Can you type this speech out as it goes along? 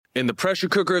In the pressure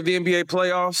cooker of the NBA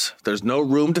playoffs, there's no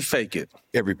room to fake it.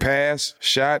 Every pass,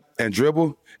 shot, and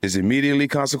dribble is immediately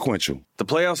consequential. The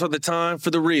playoffs are the time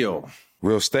for the real.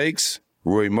 Real stakes,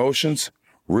 real emotions,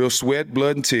 real sweat,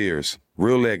 blood, and tears,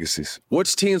 real legacies.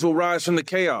 Which teams will rise from the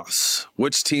chaos?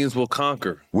 Which teams will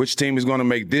conquer? Which team is going to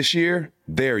make this year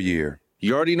their year?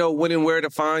 You already know when and where to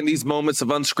find these moments of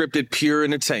unscripted, pure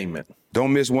entertainment.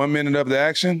 Don't miss 1 minute of the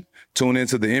action. Tune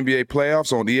into the NBA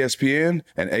playoffs on ESPN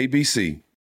and ABC.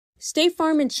 State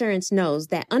Farm Insurance knows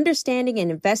that understanding and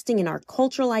investing in our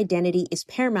cultural identity is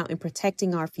paramount in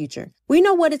protecting our future. We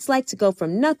know what it's like to go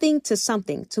from nothing to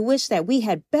something, to wish that we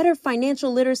had better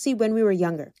financial literacy when we were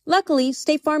younger. Luckily,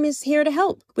 State Farm is here to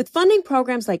help with funding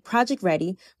programs like Project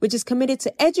Ready, which is committed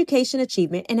to education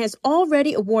achievement and has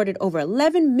already awarded over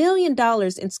 $11 million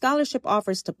in scholarship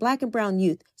offers to Black and Brown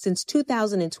youth since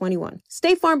 2021.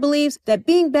 State Farm believes that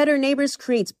being better neighbors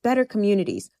creates better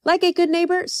communities. Like a good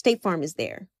neighbor, State Farm is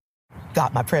there.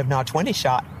 Got my Prevnar 20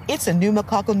 shot. It's a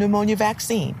pneumococcal pneumonia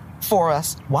vaccine. For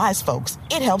us, wise folks,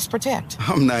 it helps protect.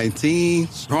 I'm 19,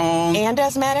 strong. And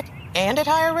asthmatic, and at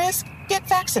higher risk. Get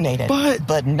vaccinated.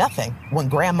 But nothing when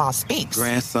grandma speaks.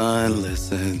 Grandson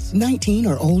listens. 19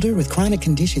 or older with chronic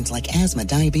conditions like asthma,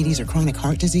 diabetes, or chronic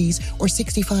heart disease, or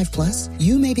 65 plus,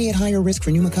 you may be at higher risk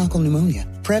for pneumococcal pneumonia.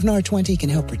 Prevnar 20 can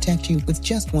help protect you with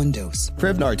just 1 dose.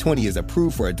 Prevnar 20 is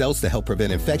approved for adults to help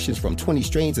prevent infections from 20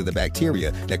 strains of the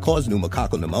bacteria that cause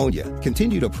pneumococcal pneumonia.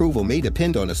 Continued approval may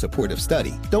depend on a supportive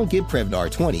study. Don't give Prevnar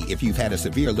 20 if you've had a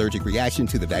severe allergic reaction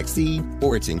to the vaccine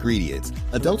or its ingredients.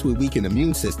 Adults with weakened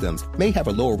immune systems may have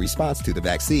a lower response to the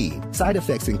vaccine. Side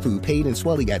effects include pain and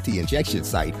swelling at the injection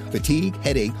site, fatigue,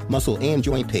 headache, muscle, and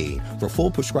joint pain. For full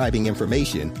prescribing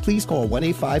information, please call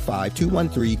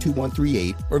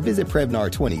 1-855-213-2138 or visit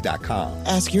Prevnar20.com.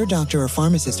 Ask your doctor or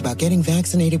pharmacist about getting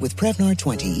vaccinated with Prevnar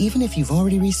 20, even if you've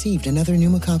already received another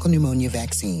pneumococcal pneumonia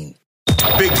vaccine.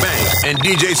 Big Bang and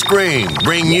DJ Scream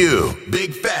bring you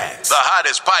Big Facts, the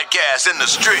hottest podcast in the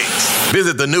streets.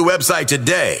 Visit the new website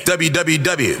today,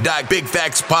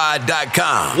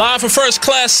 www.bigfactspod.com. Live from First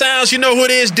Class Sounds, you know who it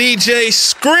is, DJ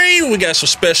Scream. We got some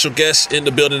special guests in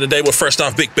the building today. Well, first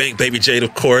off, Big Bang, Baby Jade,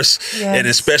 of course. Yes. And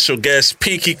then special guest,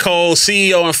 Pinky Cole,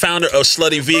 CEO and founder of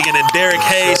Slutty Vegan, and Derek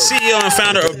Hayes, CEO and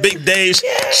founder of Big Dave's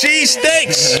Cheese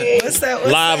Steaks. What's up?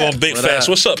 Live on Big Facts.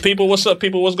 What's up, people? What's up,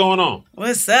 people? What's going on?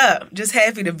 What's up? Just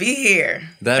happy to be here.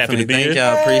 Definitely. Thank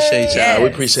y'all. Appreciate y'all. Yes. We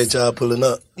appreciate y'all pulling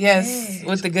up. Yes,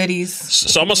 with the goodies.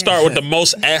 So I'm going to start with the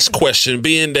most asked question,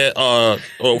 being that,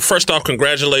 first off,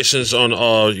 congratulations on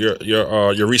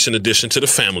your recent addition to the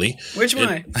family. Which one?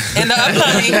 And the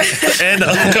upcoming. And the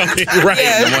upcoming, right.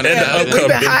 Yeah. We've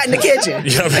been hot in the kitchen.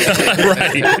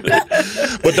 Right.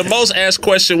 But the most asked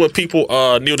question when people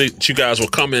knew that you guys were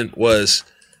coming was,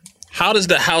 how does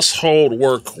the household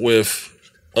work with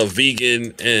a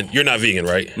vegan, and you're not vegan,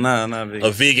 right? No, not vegan.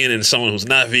 A vegan and someone who's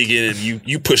not vegan, and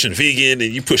you pushing vegan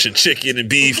and you pushing chicken and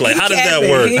beef. Like, how does that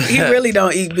work? He really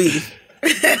don't eat beef.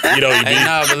 You don't eat beef?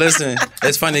 No, but listen,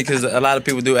 it's funny because a lot of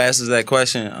people do ask us that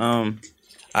question.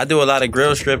 I do a lot of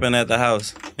grill stripping at the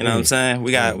house. You know what I'm saying?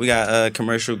 We got a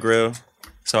commercial grill,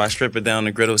 so I strip it down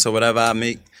the griddle. So whatever I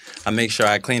make sure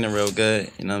I clean it real good.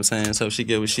 You know what I'm saying? So she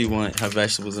get what she want, her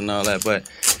vegetables and all that.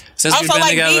 But since we've been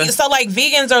together,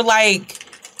 vegans are like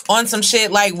on some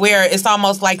shit like where it's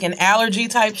almost like an allergy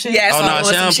type shit. Yeah,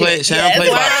 she don't play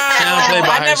by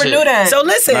I never knew that. So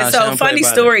listen, funny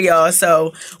story, y'all.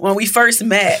 So when we first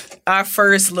met, our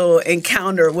first little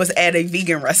encounter was at a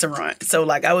vegan restaurant. So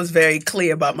like I was very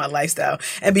clear about my lifestyle.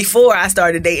 And before I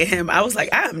started dating him, I was like,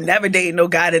 I'm never dating no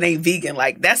guy that ain't vegan.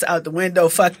 Like that's out the window.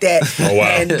 Fuck that. Oh wow.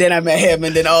 And then I met him,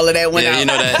 and then all of that went out. You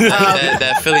know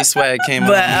that Philly swag came out.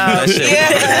 That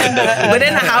shit but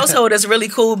in the household, it's really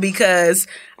cool because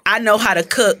I know how to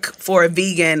cook for a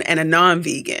vegan and a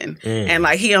non-vegan. And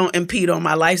like he don't impede on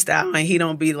my lifestyle, and he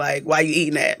don't be like, why you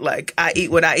eating that? Like I eat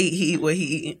what I eat, he eat what he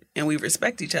eat, and we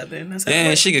respect each other. And that's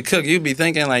and she could cook. You'd be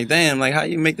thinking like, damn, like how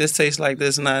you make this taste like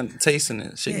this, not tasting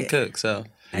it. She can cook, so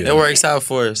it works out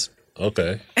for us.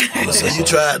 Okay. So you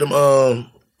tried them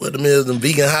what them is, them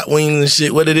vegan hot wings and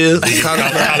shit, what it is?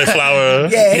 Cauliflower.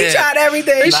 Yeah, he tried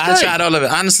everything. I tried all of it.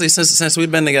 Honestly, since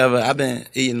we've been together, I've been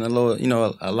eating a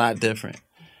lot different.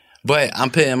 But I'm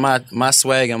putting my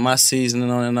swag and my seasoning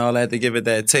on and all that to give it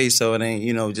that taste, so it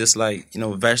ain't, just like,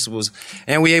 vegetables.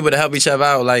 And we able to help each other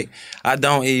out. Like, I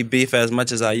don't eat beef as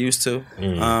much as I used to.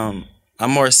 I'm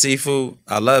more seafood.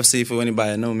 I love seafood.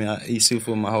 Anybody that know me, I eat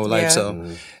seafood my whole life.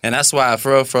 And that's why,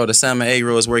 for real, the salmon egg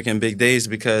roll is working Big Days,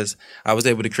 because I was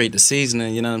able to create the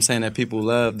seasoning, you know what I'm saying, that people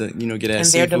love, to, get that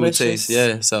seafood taste.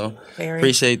 Yeah, so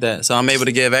appreciate that. So I'm able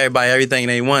to give everybody everything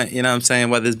they want, you know what I'm saying,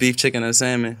 whether it's beef, chicken, or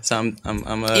salmon. So I'm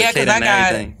catering to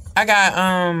everything. I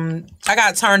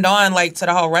got turned on like to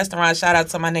the whole restaurant. Shout out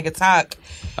to my nigga Talk.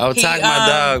 Oh, Talk, my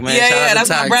dog, man. Shout out that's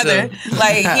to my Talk, brother. too.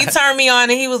 Like he turned me on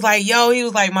and he was like, "Yo," he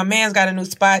was like, "My man's got a new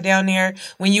spot down there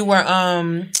when you were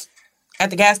at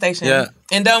the gas station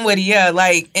in Dunwoody." Yeah,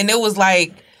 like, and it was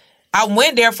like I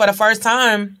went there for the first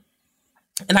time.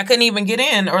 And I couldn't even get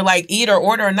in or like eat or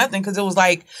order or nothing because it was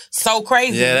like so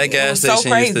crazy. Yeah, that gas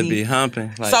station used to be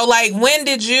humping. Like, so like, when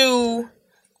did you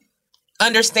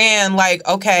understand like,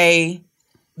 okay,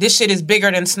 this shit is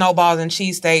bigger than snowballs and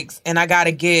cheesesteaks, and I got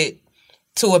to get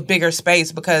to a bigger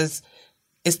space because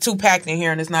it's too packed in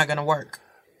here and it's not gonna work?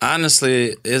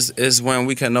 Honestly, it's when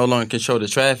we can no longer control the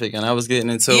traffic, and I was getting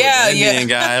into an Indian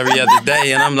guy every other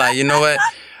day, and I'm like, you know what?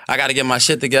 I got to get my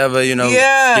shit together,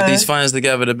 get these funds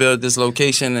together to build this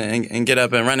location and get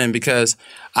up and running, because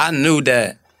I knew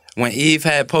that when Eve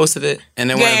had posted it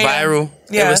and it went viral,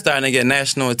 it was starting to get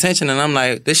national attention, and I'm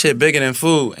like, this shit bigger than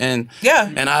food, and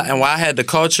while I had the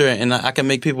culture and I can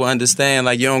make people understand,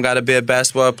 like, you don't got to be a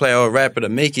basketball player or a rapper to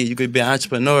make it. You could be an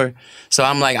entrepreneur. So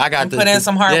I'm like, I got to put in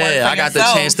some hard work. I got the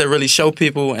chance to really show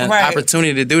people an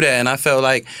opportunity to do that, and I felt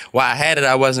like while I had it,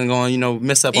 I wasn't going to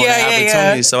miss up on that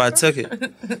opportunity. So I took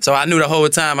it. So I knew the whole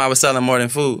time I was selling more than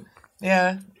food.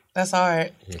 Yeah. That's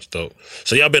hard. That's dope.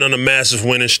 So y'all been on a massive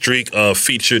winning streak,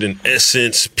 featured in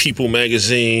Essence, People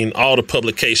Magazine, all the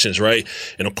publications, right?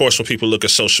 And of course, when people look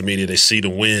at social media, they see the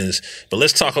wins. But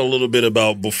let's talk a little bit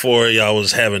about before y'all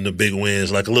was having the big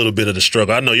wins, like a little bit of the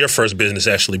struggle. I know your first business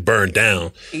actually burned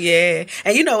down. Yeah.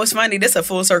 And you know what's funny? This is a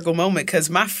full circle moment because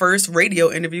my first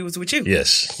radio interview was with you.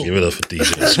 Yes. Give it up for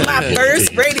DJ. My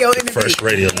first radio interview. First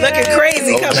radio. Looking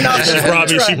crazy coming off.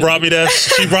 She brought me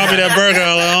that burger.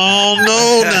 I'm like, oh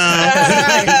no, now.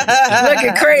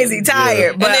 Looking crazy,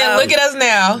 tired. But and then look at us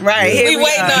now. Right. We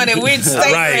waiting on it. We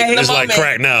stay right. It's like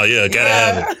crack now. Yeah, gotta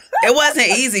have it. It wasn't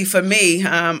easy for me.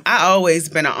 I always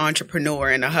been an entrepreneur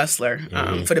and a hustler.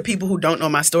 For the people who don't know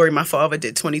my story, my father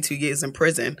did 22 years in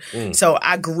prison. So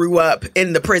I grew up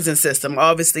in the prison system.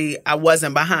 Obviously, I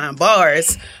wasn't behind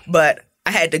bars, but I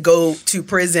had to go to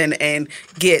prison and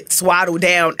get swaddled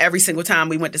down every single time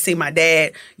we went to see my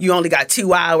dad. You only got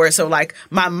 2 hours. So, like,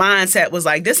 my mindset was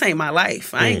like, this ain't my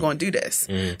life. I ain't going to do this.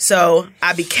 So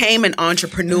I became an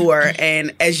entrepreneur.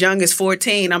 And as young as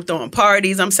 14, I'm throwing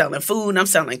parties. I'm selling food. I'm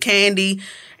selling candy.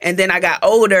 And then I got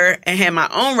older and had my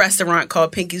own restaurant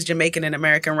called Pinky's Jamaican and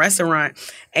American Restaurant.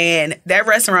 And that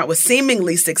restaurant was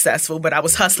seemingly successful, but I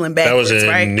was hustling backwards, That was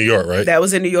in New York, right? That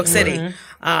was in New York City.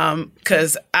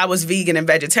 Because I was vegan and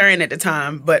vegetarian at the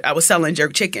time, but I was selling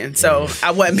jerk chicken. So I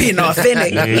wasn't being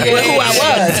authentic with who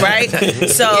I was, right?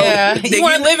 So you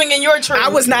weren't living in your truth. I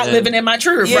was not living in my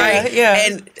truth, right? Yeah.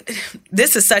 And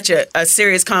this is such a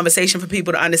serious conversation for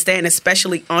people to understand,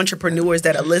 especially entrepreneurs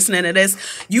that are listening to this.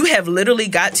 You have literally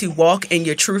got to walk in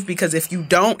your truth, because if you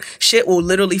don't, shit will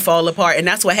literally fall apart. And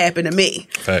that's what happened to me.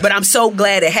 Fact. But I'm so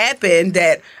glad it happened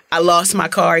that I lost my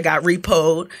car, it got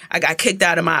repoed, I got kicked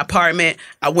out of my apartment,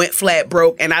 I went flat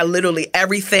broke, and I literally,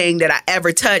 everything that I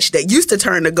ever touched that used to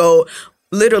turn to gold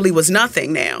literally was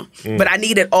nothing now. But I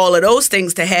needed all of those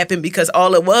things to happen because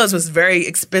all it was very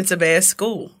expensive ass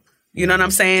school. You know what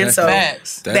I'm saying? So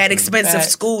that expensive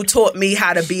school taught me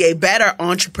how to be a better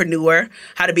entrepreneur,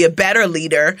 how to be a better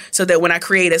leader, so that when I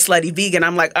created Slutty Vegan,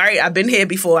 I'm like, all right, I've been here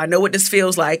before. I know what this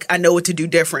feels like. I know what to do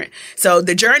different. So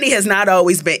the journey has not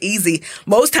always been easy.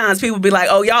 Most times people be like,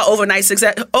 oh, y'all overnight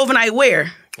success. Overnight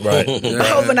where? Right.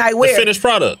 Overnight where? The finished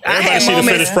product. Everybody see the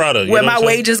finished product. Where my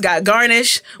wages got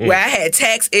garnished, where I had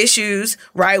tax issues,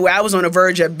 right? Where I was on the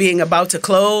verge of being about to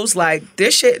close. Like,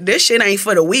 this shit ain't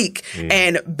for the weak.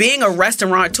 And being a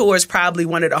restaurateur is probably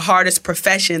one of the hardest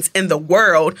professions in the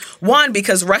world. One,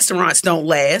 because restaurants don't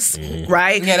last,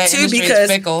 right? Yeah, that Two, industry because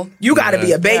is fickle. you got to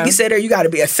be a babysitter, you got to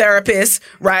be a therapist,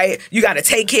 right? You got to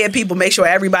take care of people, make sure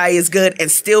everybody is good, and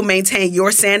still maintain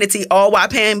your sanity, all while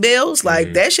paying bills.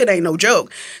 Like, that shit ain't no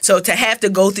joke. So to have to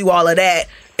go through all of that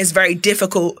is very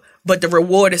difficult, but the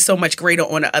reward is so much greater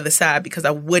on the other side because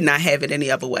I would not have it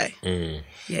any other way.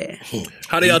 Yeah.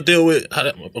 How do y'all deal with?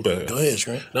 Go ahead,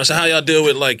 Screen. Now, so how y'all deal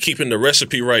with like keeping the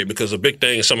recipe right? Because a big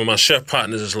thing, some of my chef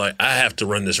partners is like, I have to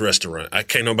run this restaurant. I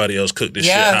can't nobody else cook this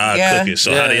shit how I cook it.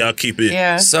 So how do y'all keep it?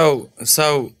 Yeah. So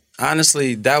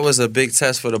honestly, that was a big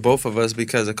test for the both of us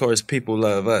because, of course, people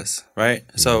love us, right?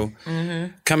 So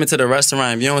coming to the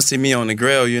restaurant, if you don't see me on the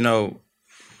grill,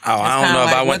 I don't know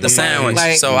if I want the sandwich.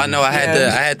 Like, so I know I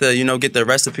had to, get the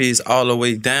recipes all the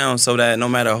way down so that no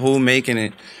matter who making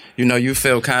it, You know, you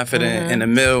feel confident in the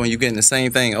meal and you're getting the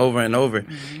same thing over and over.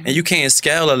 And you can't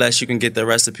scale unless you can get the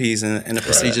recipes and the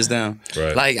procedures down.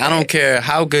 Right. Like, I don't care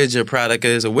how good your product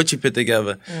is or what you put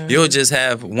together. You'll just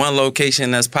have one location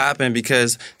that's popping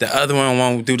because the other one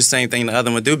won't do the same thing the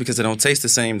other one do because it don't taste the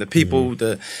same. The people,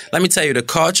 let me tell you, the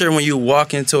culture when you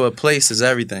walk into a place is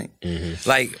everything.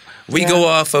 Like, we go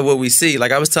off of what we see.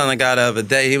 Like, I was telling a guy the other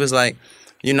day, he was like,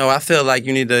 you know, I feel like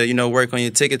you need to, you know, work on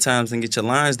your ticket times and get your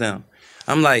lines down.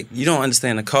 I'm like, you don't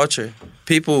understand the culture.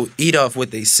 People eat off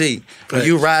what they see. When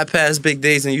you ride past Big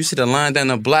Days and you see the line down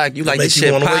the block, you like this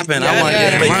shit popping. I want to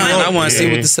get in line. I want to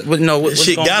see what's what's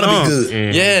shit going gotta on. be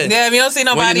good. Yeah, if you don't see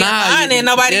nobody in line and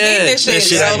nobody eating this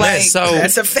shit. So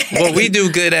that's a fact. What we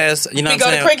do good as, you know We what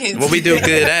I'm go to saying? crickets. What we do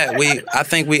good at, I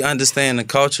think we understand the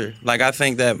culture. Like, I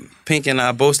think that Pink and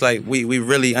I both, like, we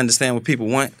really understand what people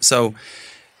want. So,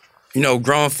 you know,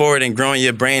 growing forward and growing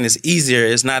your brand is easier.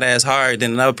 It's not as hard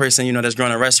than another person, you know, that's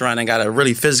growing a restaurant and got to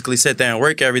really physically sit there and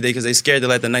work every day because they're scared to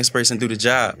let the next person do the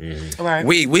job. Right.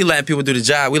 We let people do the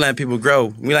job. We let people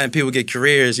grow. We let people get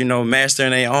careers, you know,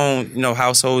 mastering their own, you know,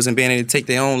 households and being able to take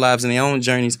their own lives and their own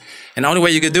journeys. And the only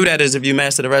way you could do that is if you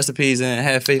master the recipes and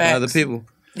have faith in other people.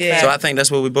 Yeah. So I think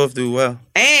that's what we both do well.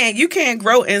 And you can't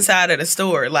grow inside of the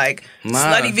store. Like,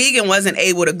 Slutty Vegan wasn't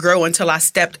able to grow until I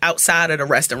stepped outside of the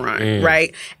restaurant,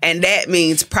 right? And that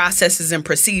means processes and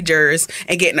procedures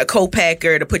and getting a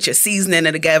co-packer to put your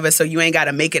seasoning together so you ain't got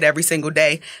to make it every single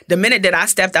day. The minute that I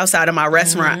stepped outside of my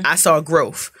restaurant, I saw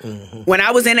growth. When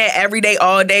I was in there every day,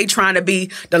 all day, trying to be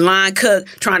the line cook,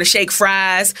 trying to shake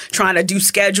fries, trying to do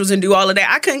schedules and do all of that,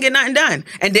 I couldn't get nothing done.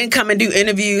 And then come and do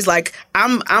interviews. Like,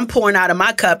 I'm pouring out of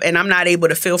my cup and I'm not able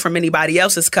to fill from anybody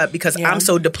else's cup because I'm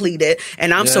so depleted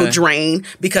and I'm so drained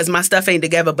because my stuff ain't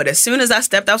together. But as soon as I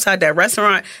stepped outside that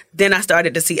restaurant, then I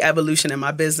started to see evolution in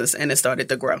my business and it started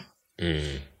to grow.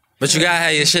 But you gotta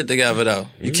have your shit together though.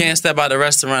 You can't step out the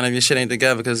restaurant if your shit ain't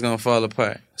together because it's gonna fall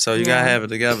apart. So you gotta have it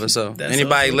together. So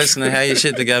anybody listening, have your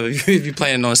shit together if you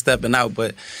planning on stepping out.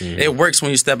 But it works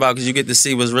when you step out because you get to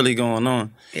see what's really going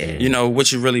on. You know,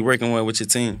 what you're really working with your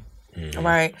team.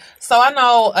 Right. So I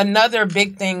know another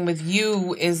big thing with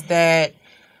you is that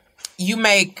you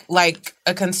make like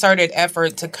a concerted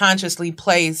effort to consciously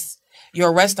place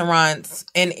your restaurants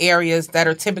in areas that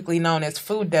are typically known as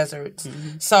food deserts.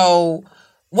 So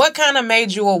what kind of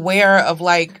made you aware of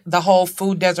like the whole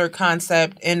food desert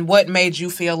concept and what made you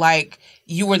feel like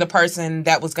you were the person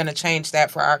that was going to change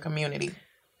that for our community?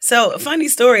 So, funny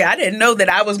story, I didn't know that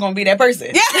I was going to be that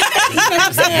person. Yeah. You know what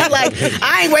I'm saying? Like,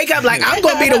 I ain't wake up like, I'm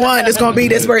going to be the one that's going to be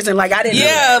this person. Like, I didn't know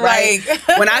that,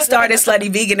 right? When I started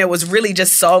Slutty Vegan, it was really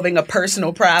just solving a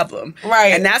personal problem.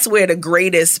 Right. And that's where the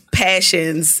greatest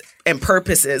passions and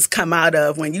purposes come out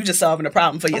of when you just solving a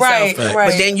problem for yourself.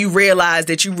 Right. But then you realize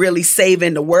that you really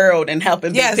saving the world and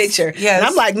helping big picture. Yes. And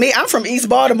I'm like, I'm from East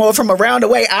Baltimore, from around the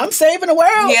way. I'm saving the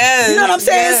world. Yes. You know what I'm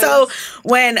saying? Yes. So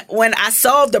when I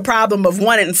solved the problem of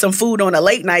wanting some food on a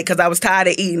late night because I was tired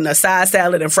of eating a side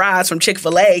salad and fries from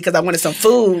Chick-fil-A because I wanted some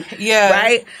food. Yeah.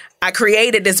 Right? I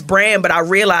created this brand, but I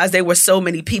realized there were so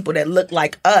many people that looked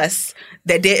like us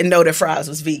that didn't know that fries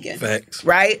was vegan. Facts.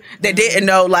 Right? That didn't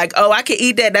know, like, oh, I can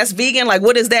eat that. That's vegan. Like,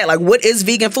 what is that? Like, what is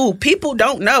vegan food? People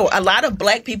don't know. A lot of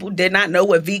black people did not know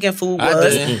what vegan food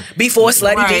was before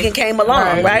Slutty Vegan came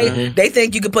along, right? They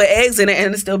think you could put eggs in it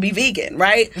and it still be vegan,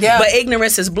 right? Yeah. But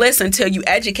ignorance is bliss until you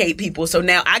educate people. So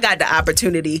now I got the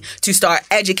opportunity to start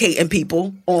educating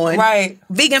people on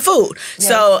vegan food. Yes.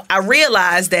 So I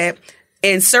realized that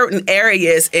in certain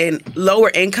areas, in lower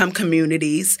income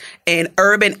communities, in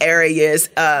urban areas,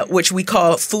 which we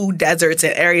call food deserts,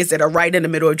 and areas that are right in the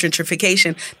middle of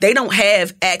gentrification, they don't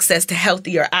have access to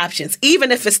healthier options,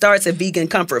 even if it starts at vegan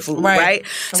comfort food, right?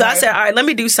 So I said, all right, let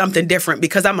me do something different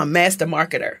because I'm a master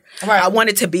marketer. I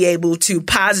wanted to be able to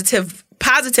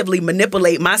positively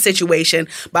manipulate my situation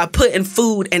by putting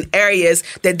food in areas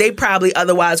that they probably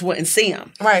otherwise wouldn't see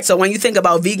them. Right. So when you think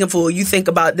about vegan food, you think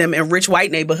about them in rich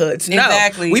white neighborhoods. No,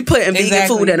 Exactly. we putting vegan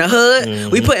food in a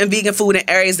hood. We putting vegan food in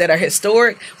areas that are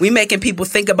historic. We making people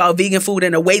think about vegan food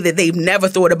in a way that they've never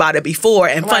thought about it before.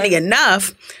 And funny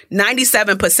enough,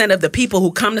 97% of the people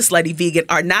who come to Slutty Vegan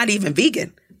are not even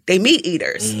vegan. They meat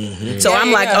eaters. So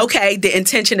I'm like, okay, the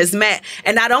intention is met.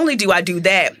 And not only do I do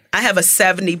that, I have a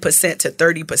 70% to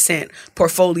 30%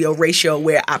 portfolio ratio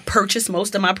where I purchase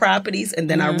most of my properties and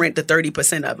then I rent the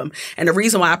 30% of them. And the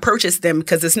reason why I purchase them,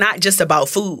 because it's not just about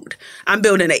food. I'm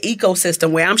building an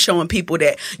ecosystem where I'm showing people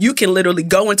that you can literally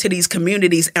go into these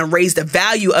communities and raise the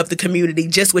value of the community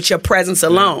just with your presence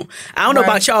alone. I don't know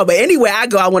about y'all, but anywhere I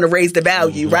go, I want to raise the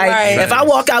value, right? If I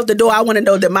walk out the door, I want to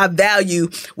know that my value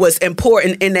was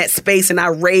important in in that space and I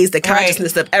raise the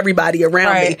consciousness of everybody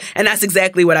around me. And that's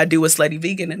exactly what I do with Slutty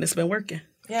Vegan, and it's been working.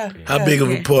 Yeah. How big of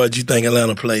a part do you think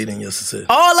Atlanta played in your success?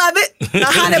 All of it,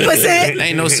 100%.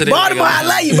 Ain't no city. Baltimore, I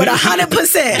love you, but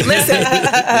 100%.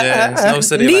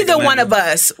 Listen, neither one of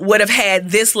us would have had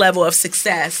this level of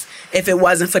success if it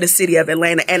wasn't for the city of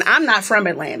Atlanta. And I'm not from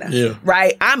Atlanta,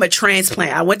 right? I'm a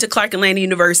transplant. I went to Clark Atlanta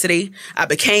University. I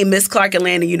became Miss Clark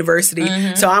Atlanta University.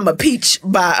 So I'm a peach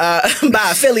by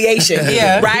affiliation,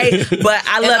 right? But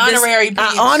I love honorary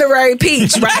this honorary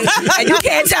peach, right? And you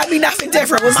can't tell me nothing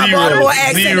different with my Baltimore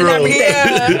accent and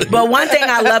everything. But one thing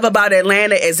I love about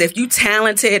Atlanta is if you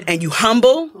talented and you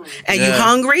humble and you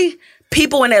hungry,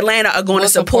 people in Atlanta are going to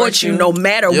support you no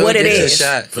matter what it is.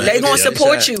 They're going to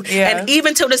support you. And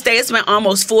even till this day, it's been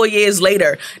almost 4 years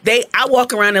later, I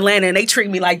walk around Atlanta and they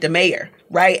treat me like the mayor.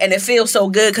 Right? And it feels so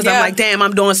good because I'm like, damn,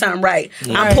 I'm doing something right.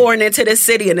 I'm pouring into this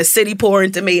city and the city pouring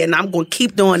into me, and I'm going to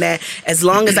keep doing that as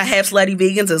long as I have Slutty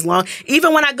Vegans,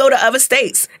 even when I go to other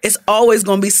states, it's always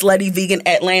going to be Slutty Vegan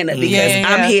Atlanta because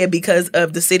I'm here because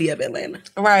of the city of Atlanta.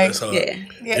 Right. Yeah.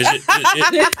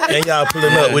 And y'all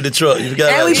pulling up with the truck. You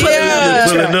got and we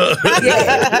pulling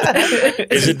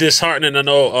up. Is it disheartening? I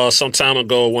know some time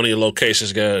ago one of your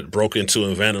locations got broke into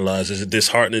and vandalized. Is it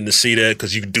disheartening to see that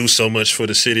because you do so much for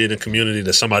the city and the community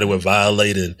that somebody would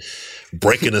violate and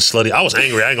breaking a Slutty? I was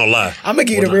angry. I ain't gonna lie. I'm gonna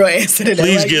give you the real answer to that.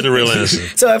 Please give the real answer.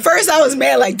 So at first I was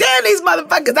mad, like, damn, these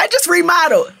motherfuckers, I just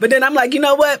remodeled. But then I'm like, you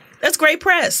know what? That's great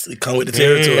press. It come with the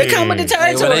territory. It come with the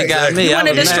territory. They got me. You want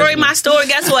to destroy my store?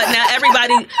 Guess what? Now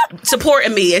everybody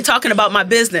supporting me and talking about my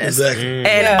business. Exactly.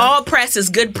 And all press is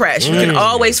good press. You can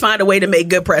always find a way to make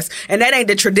good press. And that ain't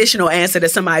the traditional answer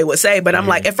that somebody would say. But I'm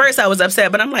like, at first I was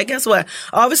upset, but I'm like, guess what?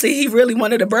 Obviously he really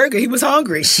wanted a burger. He was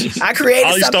hungry. I created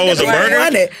all he something stole was a burger?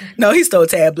 wanted. No, he stole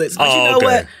tablets. But you know okay.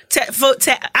 what?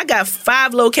 I got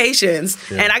 5 locations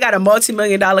and I got a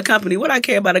multi-million-dollar company. What I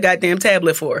care about a goddamn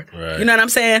tablet for? Right. You know what I'm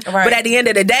saying? Right. But at the end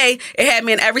of the day, it had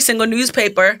me in every single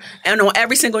newspaper and on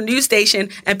every single news station,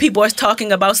 and people are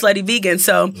talking about Slutty Vegan.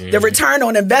 So the return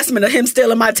on investment of him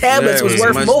stealing my tablets was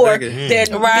worth more than I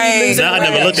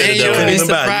never looked at it that way.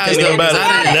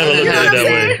 I never looked at it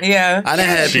that way. Yeah. I didn't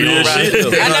have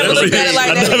I never looked at it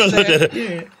like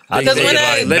that. Because when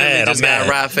I literally just got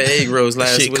robbed for egg rolls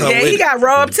last week. Yeah, he got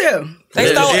robbed too.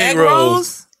 They stole egg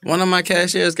rolls? One of my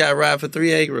cashiers got robbed for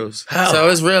 3 egg rolls. How? So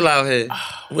it's real out here.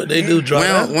 What they do,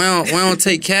 drive? We don't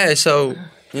take cash, so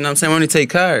you know what I'm saying? We only take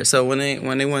cards. So when they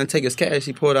want to take his cash,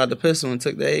 he pulled out the pistol and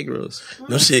took the egg rolls.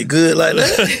 No shit good like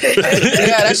that.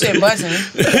 Yeah, that shit buzzing.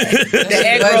 The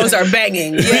egg rolls are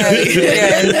banging.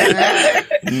 Yeah.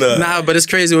 Nah, but it's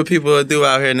crazy what people do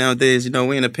out here nowadays. You know,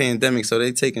 we in a pandemic, so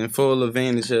they taking full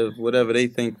advantage of whatever they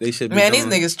think they should be doing. These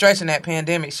niggas stretching that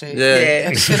pandemic shit. Yeah.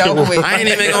 That shit over with. I ain't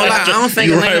even gonna lie. I don't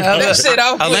think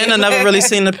Atlanta never really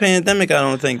seen the pandemic, I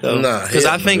don't think, though. Nah. Because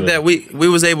I think that we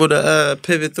was able to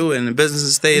pivot through it and the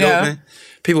businesses stayed open.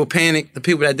 People panicked. The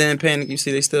people that didn't panic, you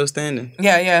see, they still standing.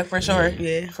 Yeah, for sure.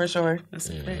 Yeah, for sure. That's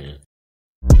a fact.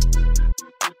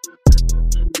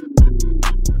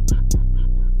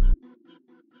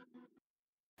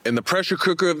 In the pressure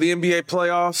cooker of the NBA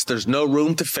playoffs, there's no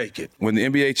room to fake it. When the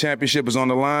NBA championship is on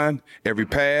the line, every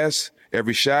pass,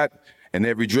 every shot, and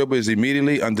every dribble is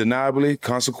immediately, undeniably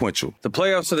consequential. The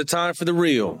playoffs are the time for the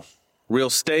real.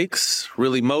 Real stakes,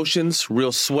 real emotions,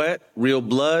 real sweat, real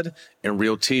blood, and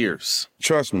real tears.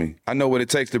 Trust me, I know what it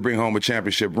takes to bring home a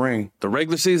championship ring. The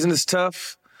regular season is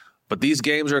tough, but these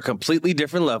games are a completely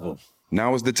different level.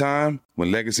 Now is the time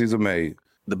when legacies are made.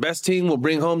 The best team will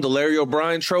bring home the Larry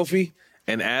O'Brien Trophy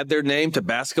and add their name to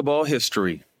basketball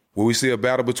history. Will we see a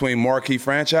battle between marquee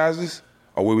franchises,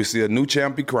 or will we see a new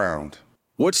champ be crowned?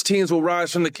 Which teams will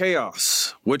rise from the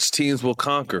chaos? Which teams will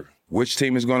conquer? Which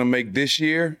team is going to make this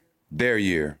year their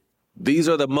year? These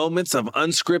are the moments of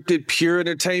unscripted, pure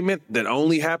entertainment that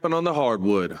only happen on the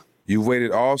hardwood. You've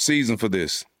waited all season for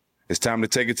this. It's time to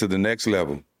take it to the next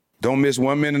level. Don't miss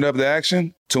 1 minute of the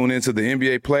action. Tune into the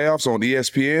NBA playoffs on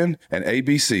ESPN and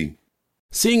ABC.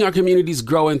 Seeing our communities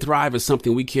grow and thrive is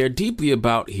something we care deeply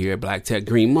about here at Black Tech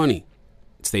Green Money.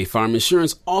 State Farm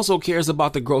Insurance also cares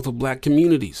about the growth of Black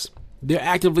communities. They're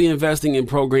actively investing in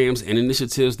programs and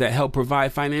initiatives that help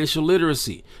provide financial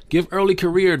literacy, give early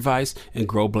career advice, and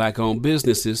grow Black-owned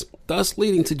businesses, thus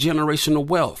leading to generational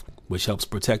wealth, which helps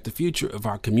protect the future of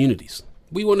our communities.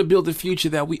 We want to build a future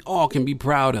that we all can be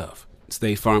proud of.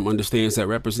 State Farm understands that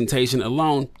representation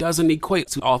alone doesn't equate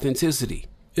to authenticity.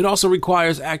 It also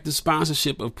requires active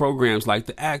sponsorship of programs like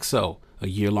the AXO, a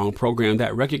year-long program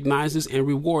that recognizes and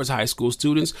rewards high school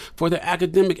students for their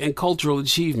academic and cultural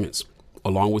achievements.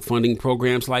 along with funding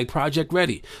programs like Project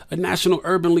Ready, a National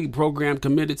Urban League program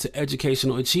committed to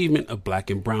educational achievement of Black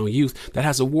and brown youth that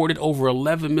has awarded over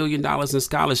 $11 million in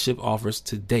scholarship offers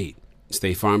to date.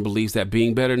 State Farm believes that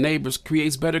being better neighbors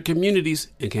creates better communities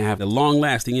and can have a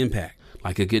long-lasting impact.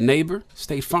 Like a good neighbor,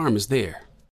 State Farm is there.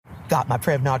 Got my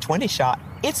Prevnar 20 shot.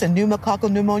 It's a pneumococcal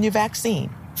pneumonia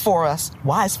vaccine. For us,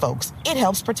 wise folks, it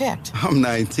helps protect. I'm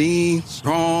 19,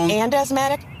 strong. And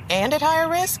asthmatic, and at higher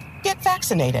risk? Get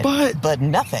vaccinated. But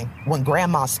nothing when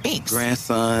grandma speaks.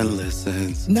 Grandson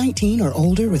listens. 19 or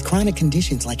older with chronic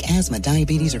conditions like asthma,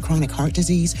 diabetes, or chronic heart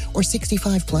disease, or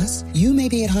 65 plus, you may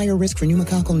be at higher risk for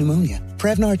pneumococcal pneumonia.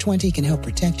 Prevnar 20 can help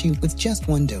protect you with just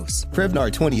one dose.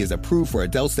 Prevnar 20 is approved for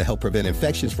adults to help prevent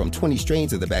infections from 20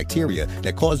 strains of the bacteria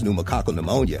that cause pneumococcal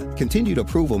pneumonia. Continued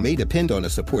approval may depend on a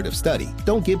supportive study.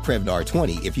 Don't give Prevnar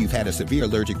 20 if you've had a severe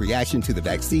allergic reaction to the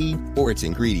vaccine or its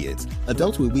ingredients.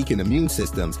 Adults with weakened immune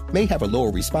systems may have a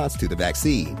lower response to the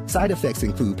vaccine. Side effects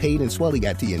include pain and swelling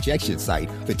at the injection site,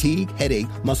 fatigue, headache,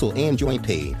 muscle, and joint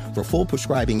pain. For full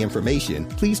prescribing information,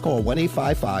 please call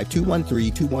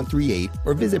 1-855-213-2138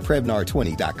 or visit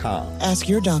Prevnar20.com. Ask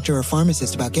your doctor or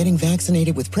pharmacist about getting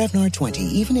vaccinated with Prevnar 20,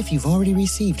 even if you've already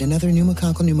received another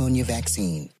pneumococcal pneumonia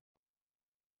vaccine.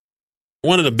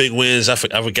 One of the big wins I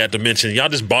forgot to mention, y'all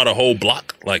just bought a whole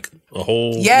block, like a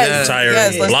whole entire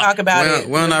let's block. talk about it.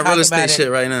 We're on our real estate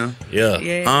shit right now.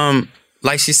 Yeah.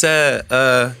 Like she said,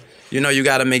 you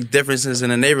got to make differences in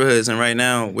the neighborhoods, and right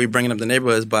now we bringing up the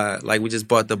neighborhoods by we just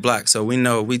bought the block, so we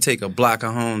know we take a block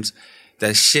of homes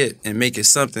that shit and make it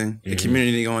something. The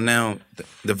community going down,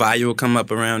 the value will come up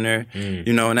around there,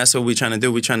 and that's what we're trying to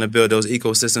do. We're trying to build those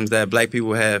ecosystems that Black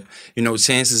people have,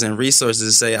 chances and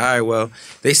resources to say, all right, well,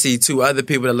 they see two other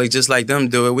people that look just like them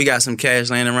do it. We got some cash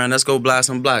laying around. Let's go buy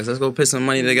some blocks. Let's go put some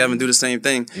money together and do the same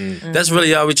thing. That's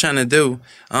really all we're trying to do.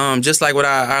 Just like with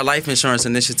our life insurance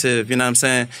initiative, you know what I'm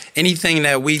saying? Anything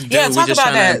that we do, we're just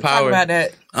trying to empower. Talk about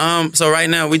that. So right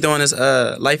now we're doing this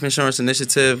life insurance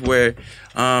initiative where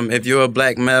if you're a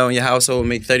Black male in your household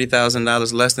make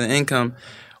 $30,000 less than income,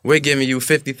 we're giving you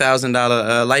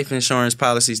 $50,000 life insurance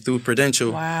policies through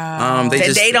Prudential. Wow.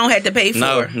 They don't have to pay for.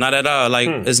 No, not at all.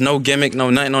 There's no gimmick, no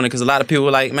nothing on it. Because a lot of people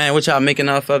are like, man, what y'all making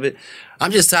off of it?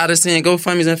 I'm just tired of seeing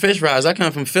GoFundMes and fish fries. I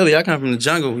come from Philly. I come from the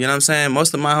jungle. You know what I'm saying?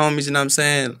 Most of my homies, you know what I'm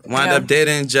saying, wind up dead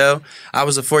in jail. I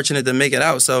was fortunate to make it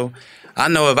out. So I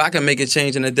know if I can make a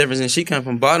change and a difference, and she come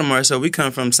from Baltimore, so we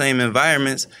come from same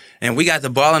environments, and we got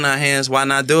the ball in our hands. Why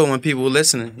not do it when people are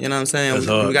listening? You know what I'm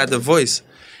saying? We got the voice.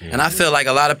 And I feel like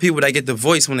a lot of people that get the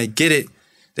voice, when they get it,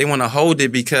 they want to hold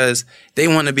it because they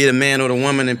want to be the man or the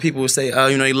woman, and people will say,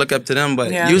 oh, they look up to them,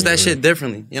 but use that shit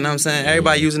differently. You know what I'm saying?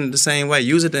 Everybody using it the same way.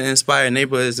 Use it to inspire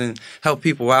neighborhoods and help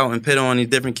people out and put on these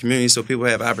different communities so people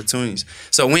have opportunities.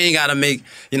 So we ain't got to make,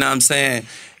 you know what I'm saying,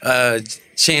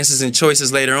 chances and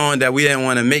choices later on that we didn't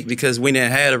want to make because we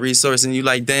didn't have a resource, and you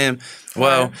like, damn,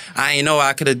 well, I ain't know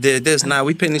I could have did this. Nah,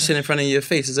 we putting this shit in front of your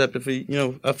face. It's up for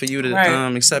you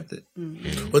to accept it.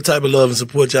 What type of love and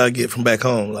support y'all get from back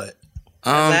home?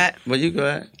 Well, you go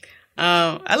ahead.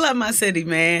 I love my city,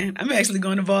 man. I'm actually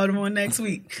going to Baltimore next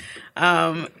week,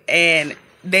 and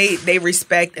they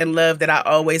respect and love that I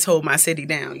always hold my city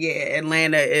down. Yeah,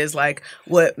 Atlanta is like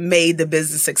what made the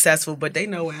business successful, but they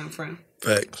know where I'm from.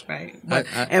 Facts. Right.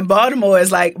 And Baltimore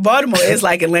is like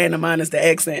Atlanta minus the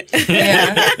accent.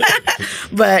 Yeah.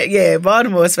 But yeah,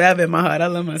 Baltimore is forever in my heart. I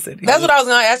love my city. That's what I was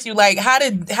gonna ask you. Like, how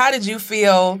did you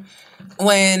feel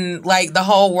when the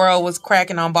whole world was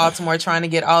cracking on Baltimore, trying to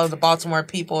get all of the Baltimore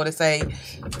people to say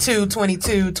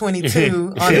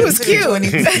 22222 on it was cute.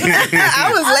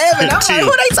 I was laughing. I'm like,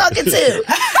 who they talking to?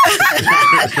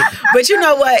 But you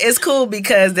know what? It's cool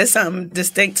because there's something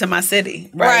distinct to my city.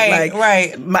 Right.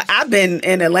 I've been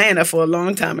in Atlanta for a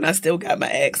long time and I still got my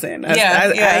accent.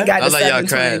 I ain't got the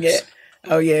 720 yet.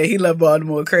 Oh yeah, he love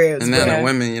Baltimore crabs. And then the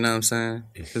women, you know what I'm saying?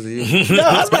 No,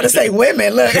 I was about to say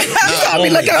women. Look, they just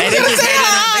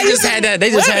had that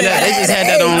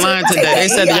online today. They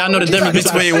said, y'all know the difference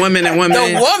between women and women. The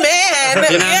woman, you know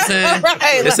what I'm saying?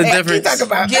 Right. It's a difference.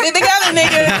 Get it together,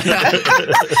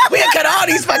 nigga. We done cut all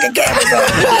these fucking cameras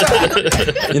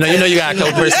off. you know you got a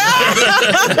couple persons.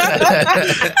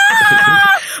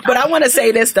 But I want to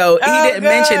say this though. He didn't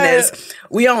mention this.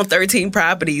 We own 13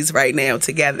 properties right now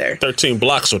together. 13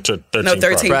 blocks or 13 No,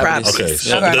 13 properties. Okay.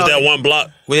 So is that one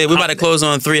block? We about to close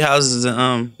on 3 houses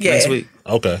next week.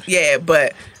 Okay. Yeah,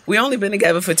 but We only been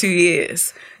together for 2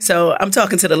 years. So I'm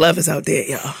talking to the lovers out there,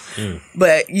 y'all.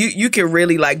 But you can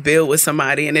really like build with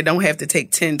somebody, and it don't have to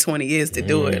take 10, 20 years to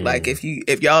do it. Like if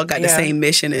y'all got the same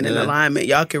mission and an alignment,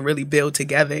 y'all can really build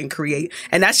together and create.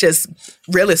 And that's just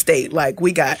real estate. Like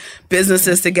we got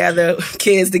businesses together,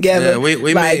 kids together. Yeah,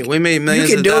 we made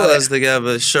millions of dollars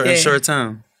together in short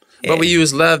time. But we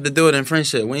use love to do it in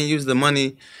friendship. We ain't use the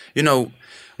money, you know.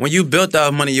 When you built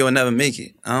off money, you'll never make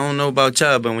it. I don't know about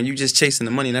y'all, but when you just chasing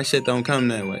the money, that shit don't come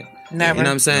that way. Never. You know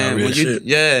what I'm saying?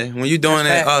 When you doing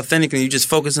it authentically, you just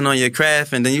focusing on your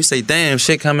craft, and then you say, damn,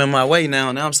 shit coming my way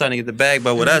now. Now I'm starting to get the bag.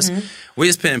 But with us, we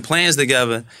just putting plans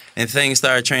together, and things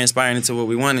started transpiring into what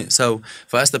we wanted. So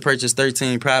for us to purchase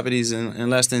 13 properties in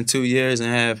less than 2 years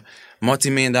and have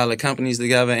multi-million-dollar companies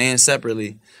together and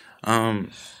separately,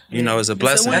 you know, it's a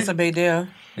blessing. That's a big deal.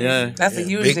 Yeah. That's a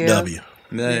huge big deal. W.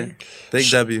 Yeah. Big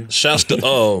W. Shouts to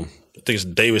I think it's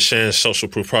David Shan's Social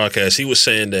Proof podcast. He was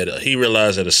saying that he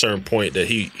realized at a certain point that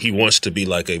he wants to be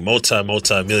like a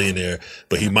multi-millionaire,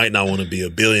 but he might not want to be a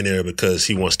billionaire because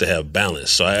he wants to have balance.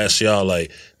 So I asked y'all,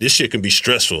 like, this shit can be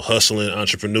stressful. Hustling,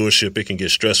 entrepreneurship, it can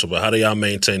get stressful. But how do y'all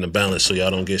maintain the balance so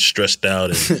y'all don't get stressed out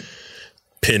and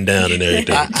pinned down and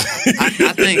everything?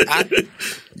 I think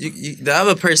the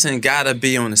other person gotta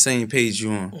be on the same page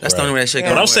you on. That's the only way that shit.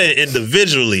 But I'm saying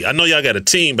individually. I know y'all got a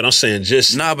team, but I'm saying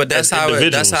just but that's how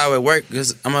it works.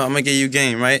 Because I'm gonna give you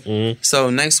game, right? So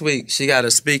next week she got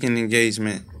a speaking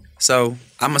engagement. So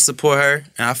I'm going to support her,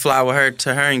 and I fly with her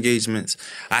to her engagements.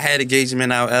 I had an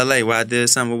engagement out in L.A. where I did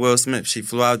something with Will Smith. She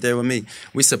flew out there with me.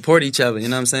 We support each other, you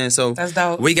know what I'm saying? So that's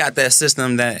dope. We got that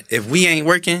system that if we ain't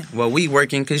working, well, we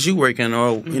working because you working,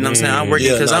 or, you know what I'm saying? I'm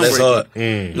working because I'm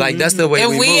working. Like, that's the way if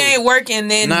we move. If we ain't working,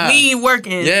 then we ain't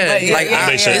working. Yeah,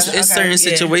 it's certain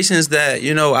situations that,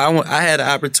 you know, I had an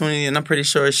opportunity, and I'm pretty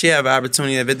sure she had an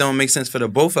opportunity. If it don't make sense for the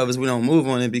both of us, we don't move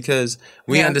on it because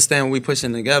we understand what we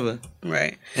pushing together.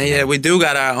 Right. And we do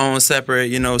got our own separate,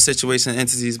 you know, situation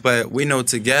entities, but we know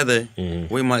together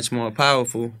we're much more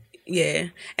powerful. Yeah.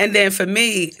 And then for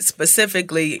me,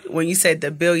 specifically, when you said the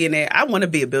billionaire, I want to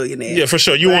be a billionaire. Yeah, for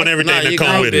sure. You want everything to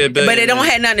come with it. But it don't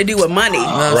have nothing to do with money. You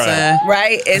know what I'm saying?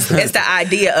 Right? It's the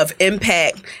idea of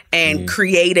impact and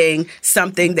creating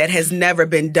something that has never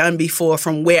been done before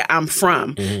from where I'm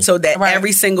from. So that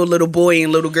every single little boy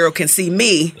and little girl can see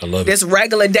me, this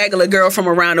regular degular girl from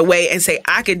around the way, and say,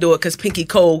 I could do it because Pinky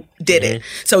Cole did it.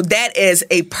 So that is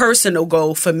a personal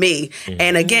goal for me.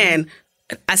 And again,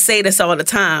 I say this all the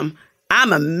time.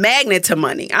 I'm a magnet to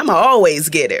money. I'ma always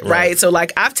get it, right? So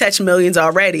like I've touched millions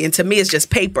already, and to me it's just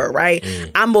paper, right?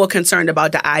 I'm more concerned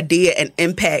about the idea and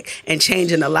impact and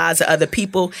changing the lives of other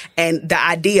people. And the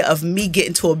idea of me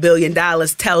getting to $1 billion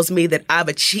tells me that I've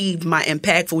achieved my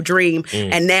impactful dream,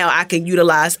 and now I can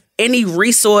utilize any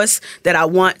resource that I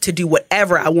want to do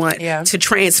whatever I want to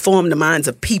transform the minds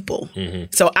of people.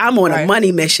 So I'm on a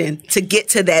money mission to get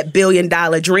to that $1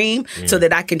 billion dream so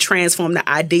that I can transform the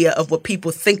idea of what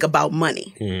people think about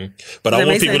money. But I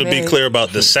want people to be clear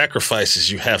about the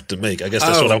sacrifices you have to make. I guess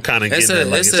that's what I'm kind of getting at.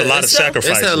 Like, it's a lot of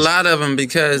sacrifices. It's a lot of them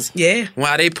because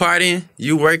while they partying,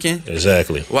 you working.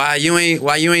 Exactly. While you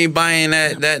ain't buying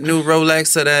that new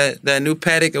Rolex or that new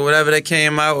Patek or whatever that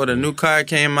came out, or the new car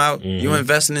came out, you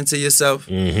investing into yourself.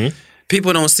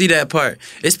 People don't see that part.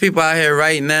 It's people out here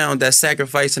right now that's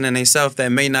sacrificing in themselves that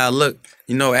may not look,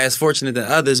 you know, as fortunate than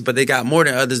others, but they got more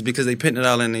than others because they putting it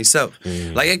all in themselves.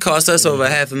 Like it cost us over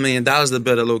 $500,000 to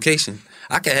build a location.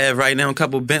 I could have right now a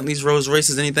couple Bentleys, Rolls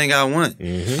Royces, anything I want. I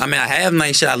mean, I have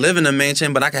nice shit. I live in a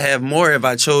mansion, but I could have more if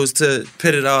I chose to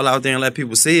put it all out there and let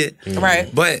people see it. Right.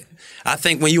 But I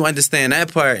think when you understand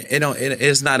that part,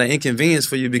 it's not an inconvenience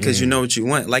for you because you know what you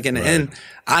want. Like in the end,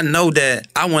 I know that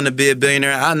I want to be a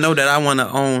billionaire. I know that I want to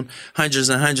own hundreds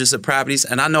and hundreds of properties,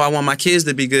 and I know I want my kids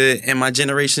to be good and my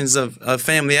generations of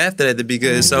family after that to be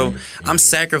good. So I'm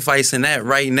sacrificing that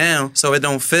right now, so it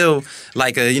don't feel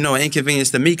like an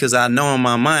inconvenience to me because I know in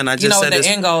my mind. I just said the this.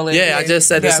 end goal is. Yeah, I just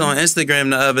said this on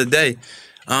Instagram the other day.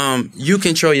 You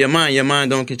control your mind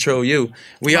don't control you.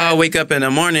 We all wake up in the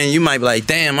morning and you might be like,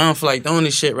 damn, I don't feel like doing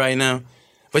this shit right now.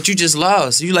 But you just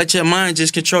lost. You let your mind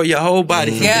just control your whole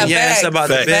body. From your ass about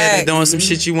the bed and doing some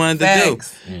shit you wanted to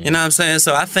do. You know what I'm saying?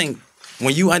 So I think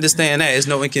when you understand that, it's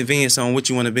no inconvenience on what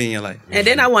you want to be in your life. And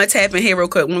then I want to tap in here real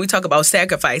quick when we talk about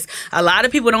sacrifice. A lot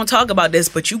of people don't talk about this,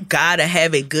 but you gotta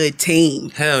have a good team.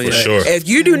 Hell yeah. For sure. If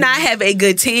you do not have a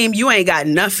good team, you ain't got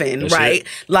nothing, right?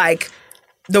 Like,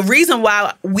 the reason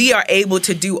why we are able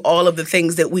to do all of the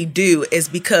things that we do is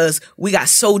because we got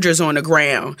soldiers on the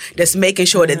ground that's making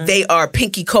sure that they are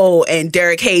Pinky Cole and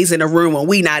Derek Hayes in a room when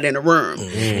we not in a room.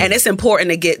 And it's important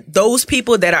to get those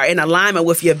people that are in alignment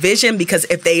with your vision, because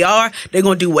if they are, they're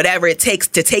going to do whatever it takes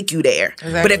to take you there.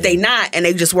 Exactly. But if they not and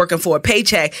they just working for a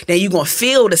paycheck, then you're going to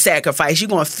feel the sacrifice. You're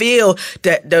going to feel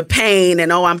the pain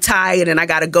and, I'm tired and I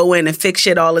got to go in and fix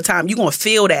shit all the time. You're going to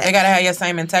feel that. They got to have your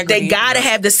same integrity. They got to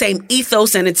have the same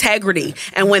ethos and integrity.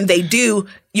 And when they do,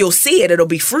 you'll see it. It'll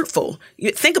be fruitful.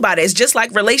 Think about it. It's just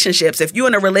like relationships. If you're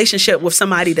in a relationship with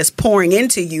somebody that's pouring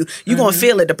into you, you're going to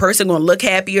feel it. The person going to look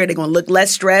happier. They're going to look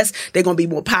less stressed. They're going to be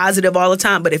more positive all the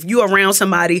time. But if you're around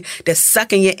somebody that's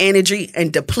sucking your energy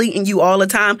and depleting you all the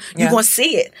time, you're going to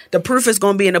see it. The proof is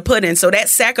going to be in the pudding. So that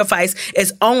sacrifice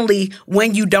is only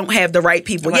when you don't have the right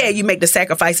people. Right. Yeah, you make the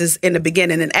sacrifices in the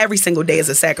beginning, and every single day is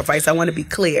a sacrifice. I want to be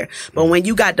clear. But when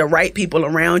you got the right people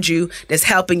around you that's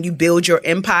helping you build your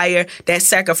empire, that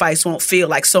sacrifice won't feel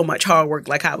like so much hard work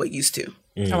like how it used to.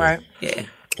 All right. Yeah.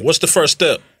 What's the first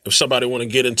step if somebody want to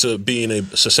get into being a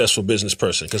successful business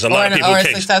person? Because a lot of people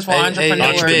can't. Successful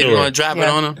entrepreneur. We're going to drop it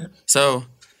on them. So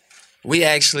we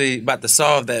actually about to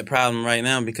solve that problem right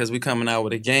now because we're coming out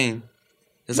with a game.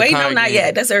 Wait, no, not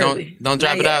yet. That's early. Don't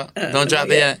drop it out. Don't drop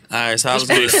it yet. All right, so I was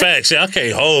big facts. Yeah, I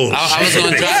can't hold. I was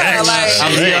going to drop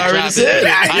it. You already said it.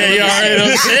 Yeah, you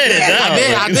already said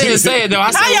it. I didn't say it though.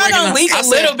 I said how y'all gonna leak a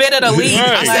little bit of the leak?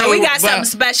 I said we got something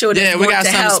special. Yeah, we got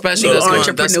something special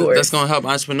that's going to help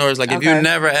entrepreneurs. Like if you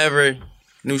never ever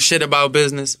knew shit about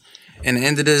business, in the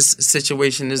end of this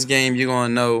situation, this game, you're going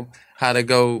to know how to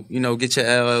go, get your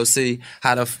LLC,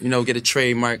 how to, get a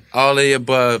trademark, all of the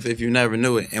above if you never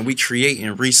knew it. And we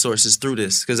creating resources through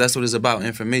this because that's what it's about,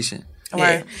 information.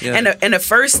 Right. Yeah. And the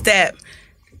first step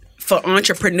for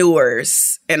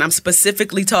entrepreneurs, and I'm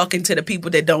specifically talking to the people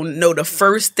that don't know the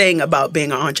first thing about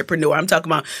being an entrepreneur. I'm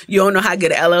talking about you don't know how to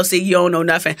get an LLC, you don't know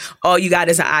nothing. All you got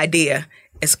is an idea.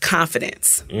 It's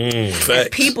confidence.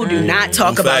 And people do not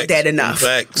talk about that enough,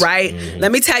 right?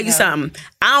 Let me tell you something.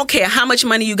 I don't care how much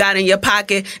money you got in your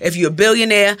pocket. If you're a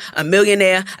billionaire, a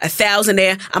millionaire, a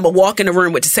thousandaire, I'm going to walk in the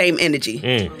room with the same energy.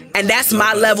 And that's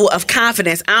my level of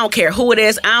confidence. I don't care who it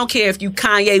is. I don't care if you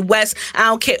Kanye West. I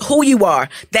don't care who you are.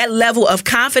 That level of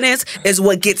confidence is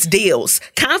what gets deals.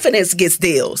 Confidence gets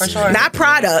deals. For sure. Not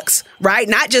products, right?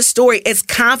 Not just story. It's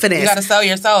confidence. You got to sell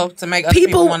yourself to make other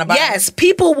people want to buy. Yes,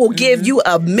 people will give you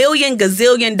 $1 million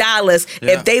gazillion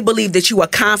if they believe that you are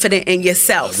confident in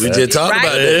yourself. We just talked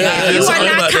about it. You are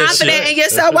not confident in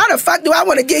yourself. Why the fuck do I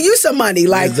want to give you some money?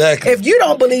 Like, if you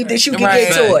don't believe that you can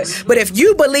get to it. But if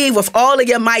you believe with all of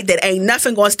your might that ain't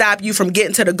nothing going to stop you from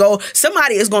getting to the goal,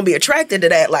 somebody is going to be attracted to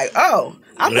that. Like, oh,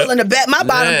 I'm willing to bet my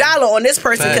bottom dollar on this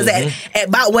person because at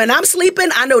about when I'm sleeping,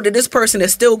 I know that this person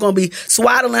is still going to be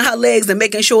swaddling her legs and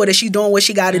making sure that she's doing what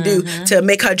she got to do to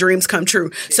make her dreams come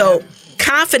true. So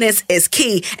confidence is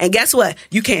key, and guess what?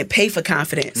 You can't pay for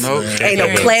confidence. Ain't no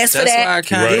class for that.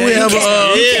 We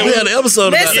had an episode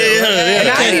about that. And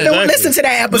I didn't even listen to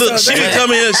that episode. Look, she can come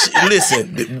here.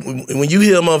 Listen, when you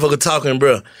hear a motherfucker talking,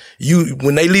 bro,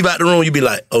 when they leave out the room, you be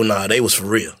like, oh nah, they was for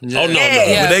real. Oh no.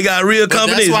 When they got real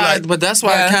confidence, but that's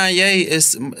why Kanye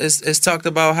is talked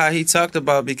about how he talked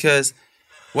about, because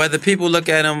whether people look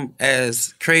at him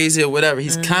as crazy or whatever,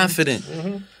 he's confident.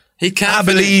 He confident.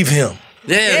 I believe him.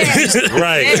 Yeah,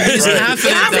 right. He's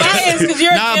confident.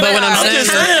 But when I'm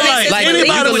saying, like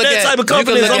anybody with that type of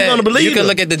confidence, I'm gonna believe. You can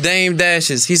look at the Dame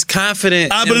Dashes. He's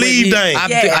confident. I believe Dame.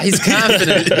 He's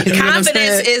confident.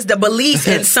 Confidence is the belief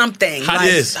in something. How do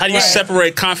you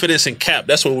separate confidence and cap?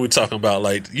 That's what we're talking about.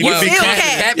 Like you can be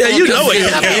confident. Yeah, you know it.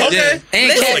 Okay.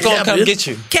 And cap gonna come get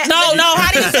you. No.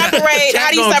 How do you separate?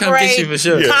 How do you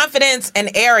separate confidence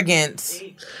and arrogance?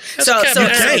 So you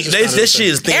can't. This shit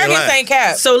is thin line. Arrogance ain't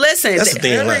cap. So listen, that's a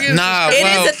thin line.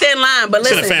 It is a thin line, but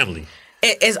listen. To the family.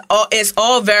 It's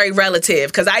all very relative,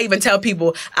 because I even tell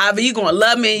people either you gonna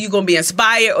love me, you gonna be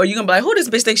inspired, or you gonna be like, who this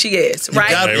bitch think she is,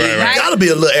 right? You gotta be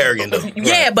a little arrogant though.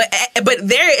 Yeah, but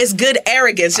there is good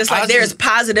arrogance, just like there is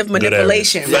positive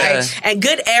manipulation, right? And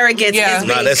good arrogance is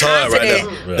being that's hard right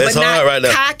now. That's hard right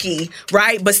now. Cocky,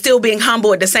 right? But still being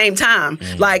humble at the same time.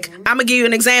 Like, I'm gonna give you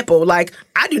an example. Like,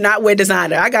 I do not wear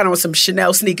designer. I got on some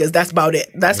Chanel sneakers. That's about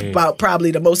it. That's about probably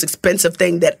the most expensive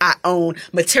thing that I own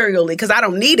materially, because I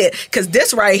don't need it. Because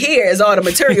this right here is all the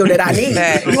material that I need.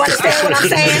 You understand what I'm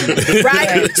saying?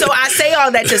 Right? So I say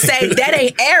all that to say that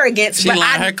ain't arrogance. She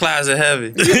lined her closet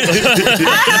heavy.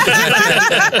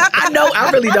 I know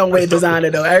I really don't wear designer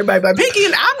though. Everybody like, Pinky,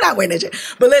 I'm not wearing that shit.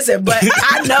 But listen,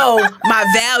 I know my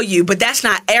value, but that's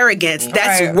not arrogance.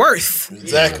 That's worth.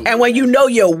 Exactly. And when you know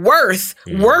your worth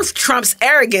trumps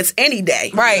arrogance any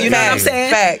day. Right. You know what I'm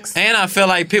saying? Facts. And I feel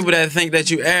like people that think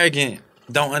that you arrogant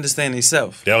don't understand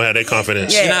themselves. They don't have their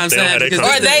confidence. You know what I'm saying?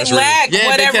 Or they lack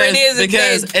whatever it is that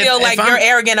they feel like you're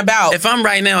arrogant about. If I'm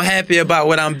right now happy about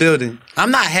what I'm building, I'm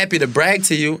not happy to brag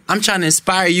to you. I'm trying to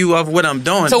inspire you of what I'm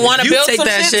doing. To want to build take some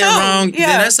that shit shit too. wrong, Yeah.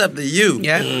 then that's up to you.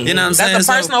 Yeah. You know what I'm saying? That's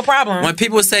a personal problem. When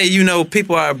people say, you know,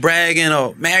 people are bragging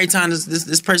or man, every time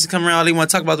this person come around, they want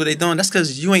to talk about what they doing. That's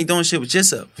because you ain't doing shit with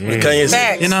yourself. You know what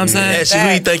I'm saying? Actually,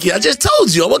 we think I just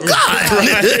told you, I'm a God.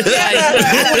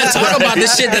 I want to talk about the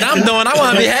shit that I'm doing. I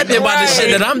want to be happy about the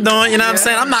shit that I'm doing. You know what I'm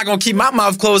saying? I'm not going to keep my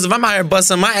mouth closed if I'm out here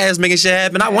busting my ass making shit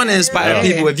happen. I want to inspire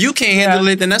people. If you can't handle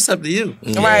it, then that's up to you.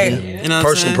 Right. You know what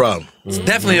I'm Personal saying? problem. It's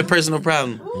definitely a personal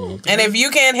problem. And if you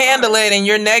can't handle it and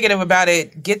you're negative about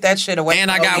it, get that shit away.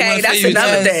 And I got one for you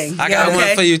too. I got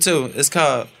one for you too. It's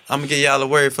called, I'm going to give y'all a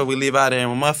word before we leave out of here.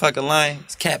 And when motherfucking line,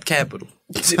 it's cap capital.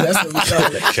 That's what we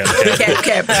call it.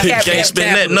 Cap Can't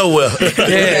spend that nowhere.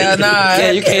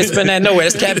 Yeah, you can't spend that nowhere.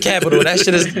 That's cap capital. That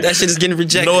shit is getting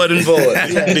rejected. Null and void.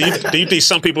 Do you think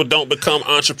some people don't become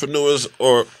entrepreneurs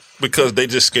or because they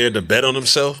just scared to bet on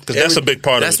themselves? Because that's a big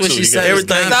part of it too. That's what she said.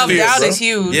 Everything Self-doubt is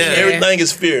huge. Yeah. Everything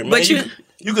is fear, man. But you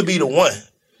could be the one.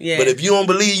 Yeah. But if you don't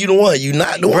believe you the one, you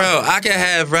not the one. Bro, I could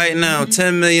have right now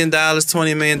 $10 million,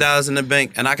 $20 million in the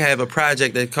bank, and I could have a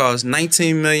project that costs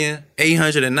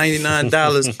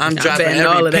 $19,899. I'm dropping betting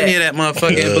all every of penny that. of that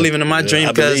motherfucker and believing in my dream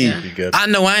I because believe. I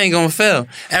know I ain't gonna fail.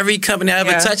 Every company I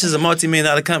ever touch is a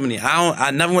multi-million-dollar company. I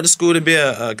never went to school to be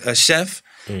a chef.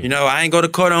 You know, I ain't go to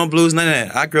Cordon Blues, none of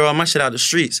that. I grow all my shit out the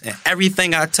streets. And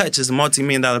everything I touch is a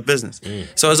multi-million-dollar business.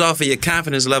 So it's all for your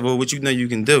confidence level, what you know you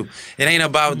can do. It ain't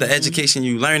about the education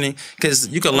you learning, because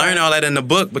you can learn all that in the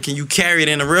book, but can you carry it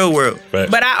in the real world? Right.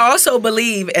 But I also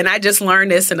believe, and I just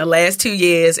learned this in the last 2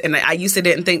 years, and I used to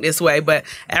didn't think this way, but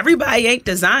everybody ain't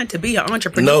designed to be an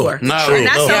entrepreneur. No. And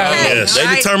that's okay. Yes. Their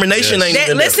right? determination ain't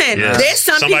even Listen, Yes. there's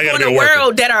some Somebody people gotta in be the a worker.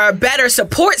 world that are a better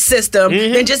support system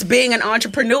than just being an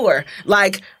entrepreneur.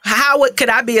 Like, how could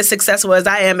I be as successful as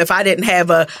I am if I didn't have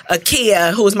a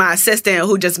Kia who's my assistant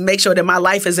who just makes sure that my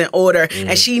life is in order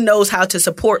and she knows how to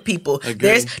support people?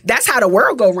 That's how the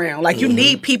world go round. Like, you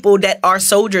need people that are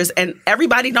soldiers, and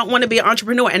everybody don't want to be an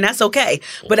entrepreneur, and that's okay.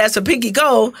 But as for Pinky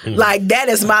Cole, like, that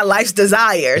is my life's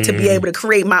desire to be able to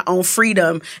create my own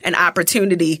freedom and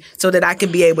opportunity so that I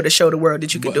can be able to show the world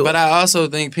that you can do it. But I also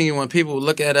think, Pinky, when people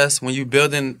look at us, when you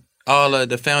building all of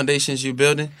the foundations you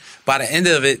building, by the end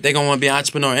of it, they're going to want to be an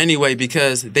entrepreneur anyway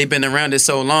because they've been around it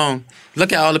so long.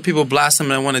 Look at all the people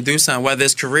blossoming and want to do something, whether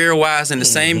it's career-wise in the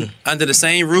same under the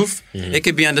same roof. It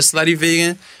could be under Slutty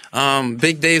Vegan,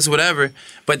 Big Dave's, whatever,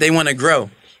 but they want to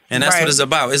grow. And that's what it's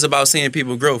about. It's about seeing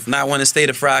people grow. Not want to stay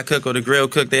the fry cook or the grill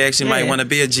cook. They actually might want to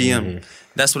be a GM.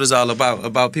 That's what it's all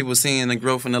about people seeing the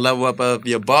growth and the level up of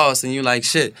your boss, and you like,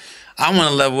 shit, I want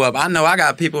to level up. I know I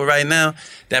got people right now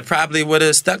that probably would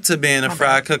have stuck to being a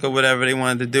fry cook or whatever they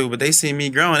wanted to do, but they see me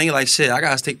growing. They like, shit, I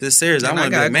got to take this serious. I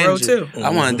want to be a manager. I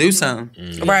want to do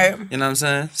something. Right. You know what I'm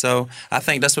saying? So I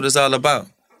think that's what it's all about.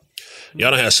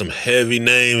 Y'all done had some heavy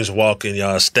names walking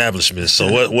y'all establishment.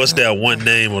 So what's that one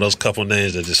name or those couple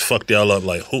names that just fucked y'all up?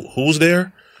 Like, who's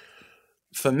there?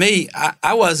 For me,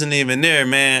 I wasn't even there,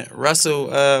 man. Russell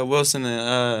Wilson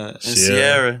and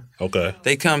Sierra. Okay.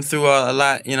 They come through a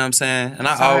lot, you know what I'm saying? And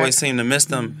I always seem to miss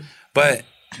them. But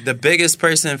the biggest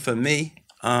person for me,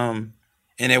 and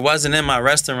it wasn't in my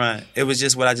restaurant, it was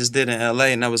just what I just did in LA,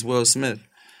 and that was Will Smith.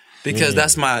 Because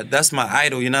that's my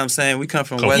idol, you know what I'm saying? We come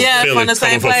from West Philly. From the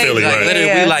same place. Philly,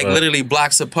 right. We literally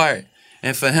blocks apart.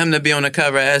 And for him to be on the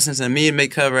cover of Essence and me to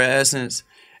make cover of Essence,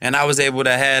 and I was able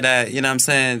to have that, you know what I'm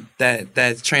saying,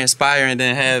 that transpire and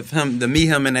then have him, to meet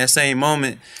him in that same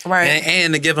moment. Right.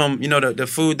 And to give him, you know, the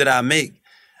food that I make.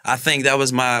 I think that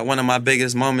was one of my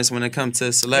biggest moments when it comes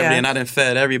to celebrity. And I didn't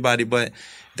fed everybody, but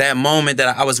that moment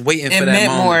that I was waiting for that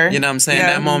moment. More. You know what I'm saying?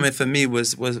 That moment for me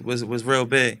was real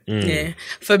big. Yeah.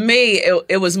 For me,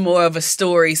 it was more of a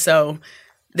story. So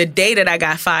the day that I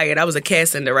got fired, I was a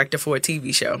casting director for a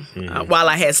TV show while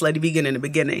I had Slutty Vegan in the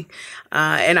beginning.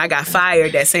 And I got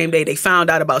fired that same day. They found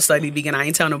out about Slutty Vegan. I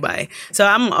ain't tell nobody. So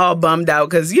I'm all bummed out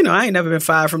because, you know, I ain't never been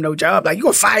fired from no job. Like, you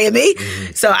gonna fire me?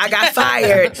 So I got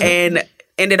fired and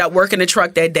ended up working the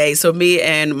truck that day. So me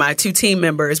and my 2 team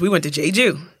members, we went to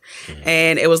Jeju.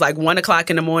 And it was like 1 o'clock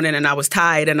in the morning and I was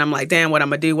tired. And I'm like, damn, what I'm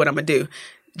going to do?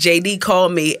 JD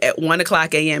called me at 1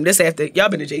 o'clock a.m. This after, y'all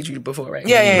been to JD before, right?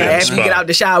 Yeah. After you get out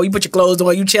the shower, you put your clothes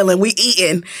on, you chilling, we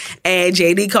eating. And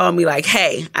JD called me like,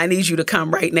 hey, I need you to come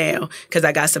right now because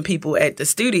I got some people at the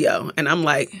studio. And I'm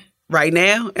like, right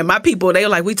now? And my people, they were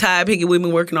like, we tired, Piggy, we've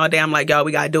been working all day. I'm like, y'all,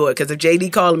 we got to do it because if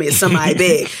JD calling me, it's somebody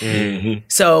big.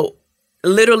 So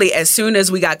literally, as soon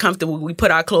as we got comfortable, we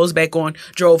put our clothes back on,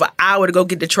 drove an hour to go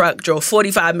get the truck, drove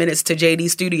 45 minutes to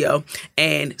JD's studio,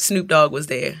 and Snoop Dogg was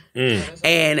there.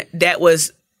 And that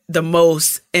was the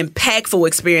most impactful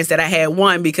experience that I had.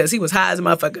 One, because he was high as a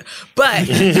motherfucker, but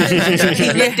he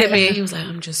looked at me and he was like,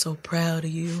 "I'm just so proud of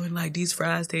you, and like these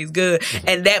fries taste good."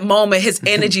 And that moment, his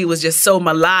energy was just so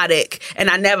melodic, and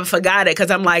I never forgot it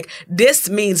because I'm like, this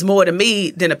means more to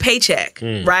me than a paycheck,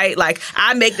 right? Like,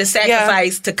 I make the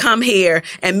sacrifice to come here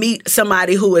and meet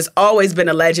somebody who has always been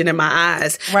a legend in my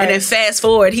eyes. And then fast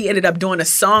forward, he ended up doing a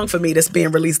song for me that's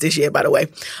being released this year, by the way,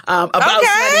 about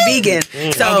Slutty Vegan.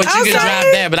 So, but you can drop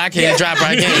that, but I can't drop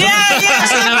right now.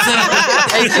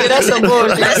 Hey, see, that's some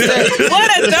bullshit.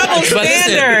 What a double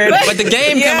standard. But the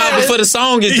game come out before the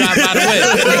song gets dropped, by the way.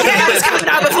 The game was coming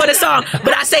out before the song.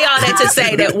 But I say all that to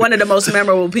say that one of the most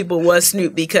memorable people was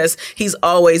Snoop, because he's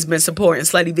always been supporting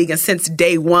Slutty Vegan since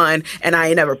day one. And I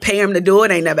ain't never pay him to do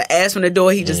it. I ain't never asked him to do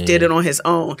it. He just did it on his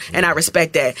own. And I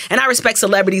respect that. And I respect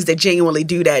celebrities that genuinely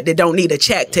do that don't need a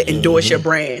check to endorse your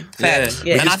brand. Yeah.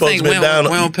 And I think we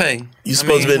don't pay. You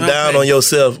supposed to be down on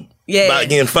yourself. About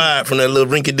getting fired from that little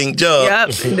rinky-dink job. Yep,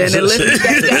 and then it lifted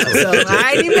back up. So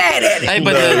I ain't even mad at it. Hey,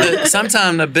 but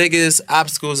sometimes the biggest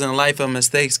obstacles in life or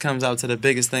mistakes comes out to the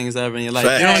biggest things ever in your life.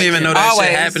 You don't even know that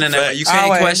shit happening that way. You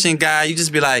can't question God. You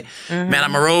just be like, man,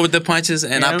 I'm going to roll with the punches,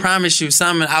 and I promise you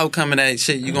some outcome of that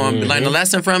shit, you're going to learn a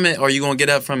lesson from it, or you're going to get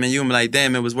up from it and you're going to be like,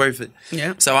 damn, it was worth it.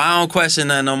 Yeah. So I don't question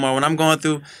that no more. When I'm going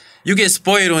through, you get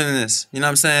spoiled in this, you know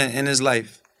what I'm saying, in this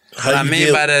life. What I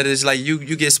mean by that is like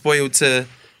you get spoiled to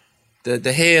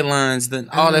the headlines,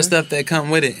 all that stuff that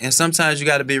come with it. And sometimes you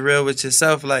got to be real with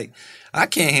yourself. Like, I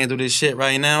can't handle this shit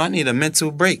right now. I need a mental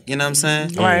break. You know what I'm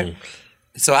saying? Right.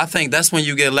 So I think that's when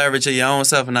you get leverage of your own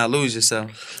self and not lose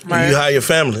yourself. Right. Do you hire your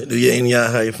family? Do you any of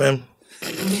y'all hire your family?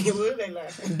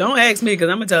 Don't ask me, because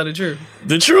I'm going to tell the truth.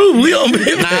 The truth? We don't be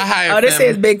this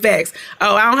says big facts.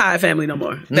 Oh, I don't hire family no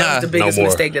more. That was the biggest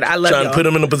mistake that I love Trying y'all. to put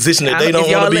them in a position that they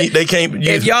don't want to be. They can't.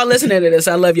 If y'all listening to this,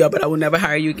 I love y'all, but I will never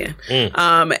hire you again.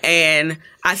 And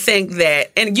I think that,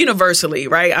 and universally,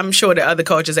 right, I'm sure that other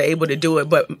cultures are able to do it,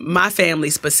 but my family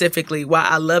specifically, while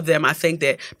I love them, I think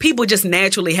that people just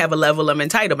naturally have a level of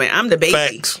entitlement. I'm the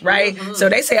baby, right? So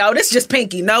they say, oh, this is just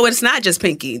Pinky. No, it's not just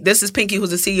Pinky. This is Pinky,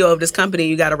 who's the CEO of this company.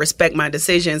 You got to respect my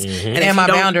decisions. And my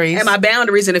boundaries. And my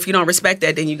boundaries, and if you don't respect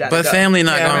that, then you got to go. But family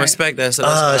not going to respect that, so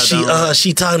that's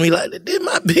she taught me like, this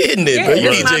my business, yeah, bro.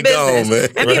 You it's need my to go on, man.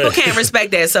 And people can't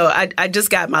respect that. So I just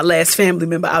got my last family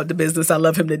member out the business. I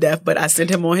love him to death, but I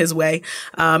sent him on his way.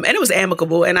 And it was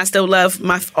amicable, and I still love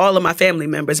all of my family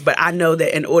members, but I know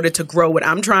that in order to grow what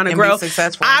I'm trying to grow,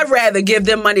 I'd rather give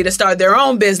them money to start their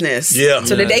own business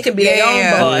so that they can be their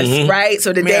own boss, right?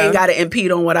 So that they ain't got to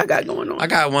impede on what I got going on. I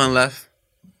got one left.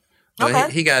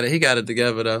 But he got it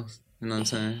together, though. You know what I'm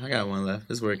saying? I got one left.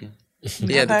 It's working.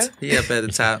 He up at the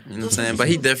top, you know what I'm saying? But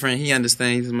he different. He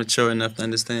understands. He's mature enough to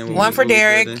understand. One for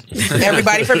Derek.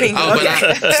 Everybody for Pinky. But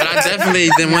I definitely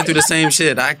then went through the same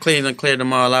shit. I cleared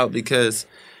them all out because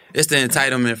it's the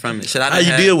entitlement from it. How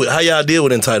y'all deal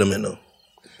with entitlement though?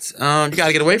 You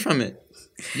gotta get away from it.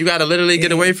 You gotta literally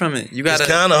get away from it. It's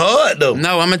kind of hard though.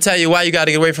 No, I'm gonna tell you why you gotta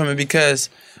get away from it,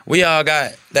 because we all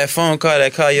got that phone call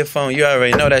that call your phone. You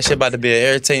already know that shit about to be an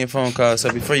irritating phone call.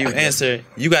 So before you answer,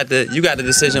 you got the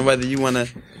decision whether you wanna,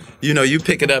 you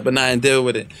pick it up or not and deal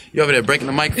with it. You over there breaking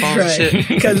the microphone and shit.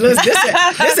 Because this a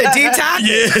deep topic.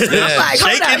 Yeah. Like,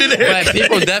 shaking it there. But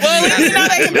people definitely. Well, you know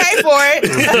they can pay for it.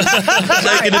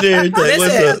 Shaking it there.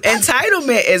 Listen,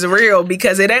 entitlement is real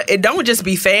because it don't just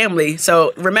be family.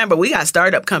 So remember, we got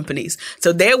startup companies.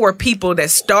 So there were people that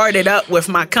started up with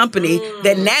my company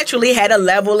that naturally had a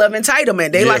level of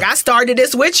entitlement. They like, I started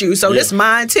this with you, so this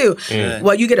mine too.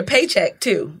 Well, you get a paycheck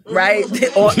too, right?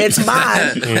 Or it's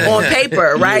mine on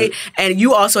paper, right? And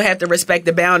you also have to respect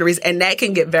the boundaries, and that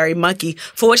can get very mucky.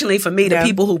 Fortunately for me, the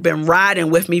people who've been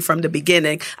riding with me from the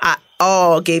beginning, I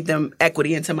all gave them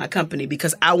equity into my company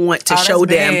because I want to show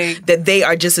them that they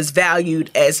are just as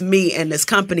valued as me and this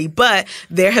company. But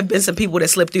there have been some people that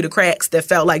slipped through the cracks that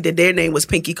felt like that their name was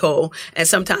Pinky Cole. And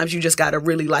sometimes you just got to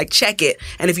really check it.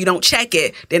 And if you don't check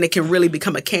it, then it can really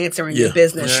become a cancer in your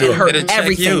business and hurt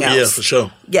everything else. Yeah, for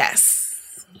sure. Yes.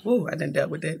 Ooh, I done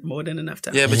dealt with that more than enough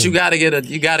time. Yeah, but you gotta get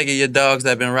your dogs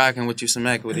that been rocking with you some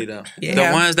equity though. The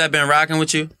ones that been rocking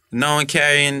with you, knowing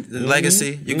carrying the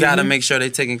legacy, you gotta make sure they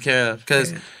taken care of.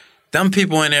 Because them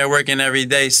people in there working every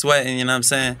day, sweating, you know what I'm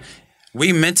saying?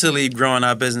 We mentally growing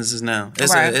our businesses now.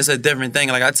 It's a different thing.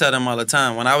 Like I tell them all the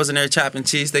time, when I was in there chopping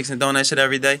cheesesteaks and doing that shit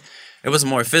every day, it was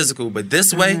more physical. But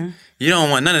this way, you don't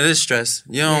want none of this stress.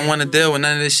 You don't want to deal with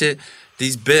none of this shit.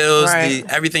 these bills, Right.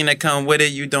 everything that come with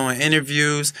it. You doing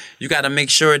interviews. You got to make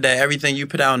sure that everything you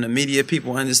put out in the media,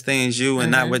 people understands you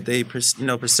and not what they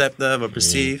percept of or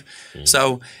perceive.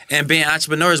 So, and being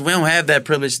entrepreneurs, we don't have that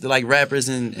privilege to like rappers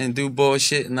and do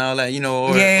bullshit and all that,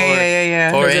 or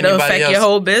Yeah. or It'll anybody affect else. your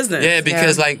whole business. Yeah,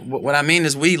 because like what I mean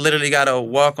is we literally got to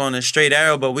walk on a straight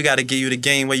arrow, but we got to give you the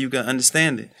game where you can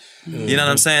understand it. You know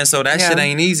what I'm saying? So that shit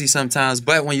ain't easy sometimes.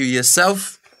 But when you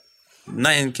yourself,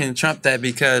 nothing can trump that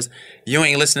because you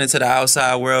ain't listening to the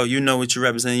outside world. You know what you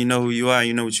represent. You know who you are.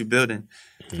 You know what you're building.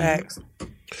 Facts.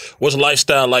 What's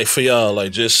lifestyle like for y'all?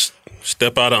 Like just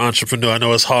step out of entrepreneur. I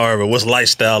know it's hard, but what's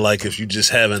lifestyle like if you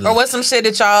just haven't? Or what's some shit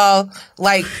that y'all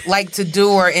like to do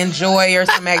or enjoy, or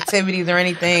some activities or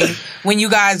anything when you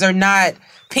guys are not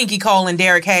Pinky Cole and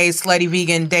Derek Hayes, Slutty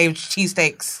Vegan, Dave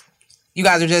Cheesesteaks? You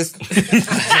guys are just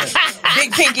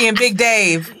Big Pinky and Big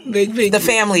Dave, the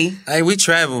family. Hey, we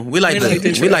travel. We like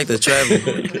to travel.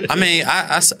 I mean,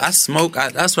 I smoke.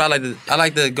 That's what I like to. I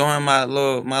like to go in my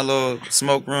little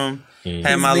smoke room,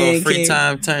 have my little free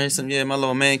time, turn some my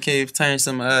little man cave, turn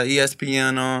some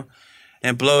ESPN on,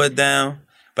 and blow it down.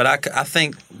 But I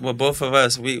think both of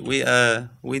us we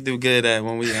do good at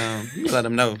when we let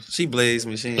them know she blaze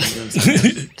machine. You know what I'm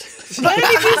saying? Why did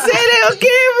you say that on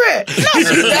camera?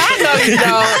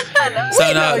 No, I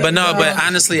know you don't. But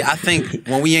honestly, I think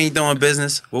when we ain't doing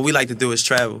business, what we like to do is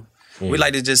travel. We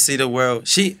like to just see the world.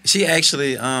 She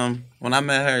actually, when I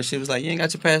met her, she was like, "You ain't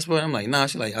got your passport?" I'm like, "Nah."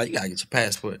 She's like, "Oh, you gotta get your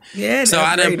passport." Yeah. So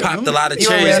I done popped a lot of You a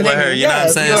cherries real with nigga. her. You know what I'm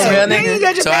saying?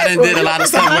 So I done did a lot of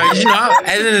stuff. Where, at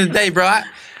the end of the day, bro,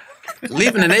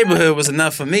 leaving the neighborhood was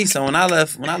enough for me. So when I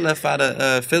left out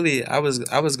of Philly, I was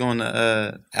going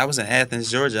to I was in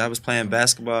Athens, Georgia. I was playing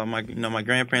basketball with my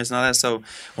grandparents and all that. So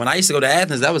when I used to go to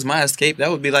Athens, that was my escape. That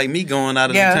would be like me going out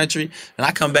of the country. And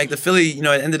I come back to Philly, at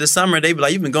the end of the summer, they be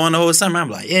like, "You've been going the whole summer." I'm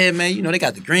like, "Yeah, man, they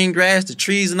got the green grass, the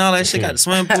trees and all that shit, got the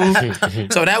swimming pool."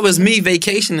 So that was me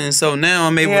vacationing. So now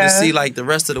I'm able to see like the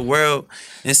rest of the world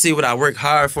and see what I work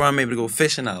hard for. I'm able to go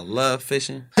fishing. I love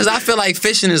fishing. Because I feel like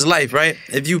fishing is life, right?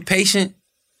 If you patient,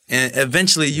 and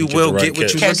eventually you will get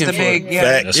what you're looking for. Big, You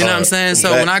know what I'm saying?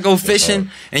 So when I go fishing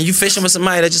and you fishing with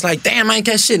somebody that's just like, "Damn, I ain't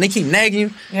catch shit," and they keep nagging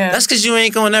you, that's because you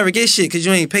ain't gonna never get shit because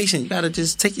you ain't patient. You gotta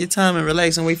just take your time and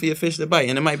relax and wait for your fish to bite.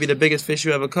 And it might be the biggest fish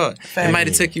you ever caught. It might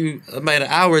have took you about an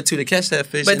hour or two to catch that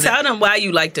fish. But tell them why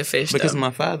you like to fish, because though. of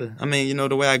my father. I mean,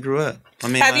 the way I grew up. I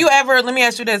mean, Have you ever? Let me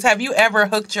ask you this: have you ever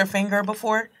hooked your finger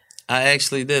before? I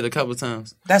actually did a couple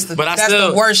times. That's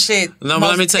the worst shit. No, but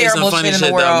let me tell you some funny shit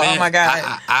though, man. Oh my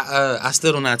god! I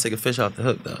still don't know how to take a fish off the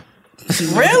hook though.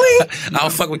 Really? I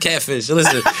don't fuck with catfish.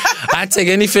 Listen, I take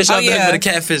any fish off the hook with a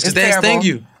catfish because they sting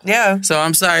you. Yeah. So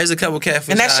I'm sorry, there's a couple catfish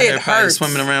and that out shit here probably hurts.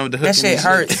 swimming around with the hook. That shit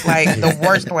hurts like the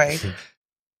worst way.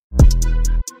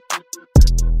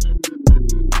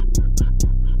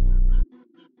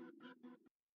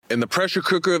 In the pressure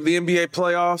cooker of the NBA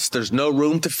playoffs, there's no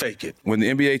room to fake it. When the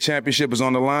NBA championship is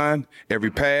on the line,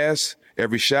 every pass,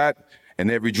 every shot,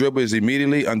 and every dribble is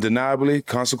immediately, undeniably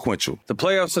consequential. The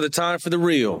playoffs are the time for the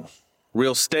real.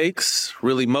 Real stakes,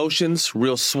 real emotions,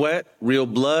 real sweat, real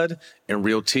blood, and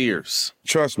real tears.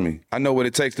 Trust me, I know what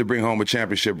it takes to bring home a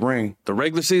championship ring. The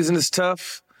regular season is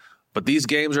tough, but these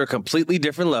games are a completely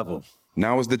different level.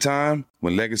 Now is the time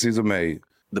when legacies are made.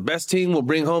 The best team will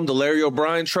bring home the Larry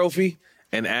O'Brien Trophy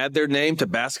and add their name to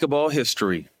basketball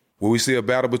history. Will we see a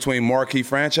battle between marquee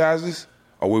franchises,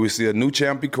 or will we see a new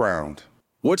champ be crowned?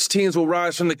 Which teams will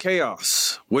rise from the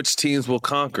chaos? Which teams will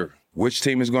conquer? Which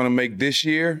team is going to make this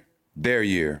year their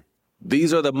year?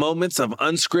 These are the moments of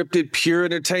unscripted, pure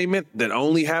entertainment that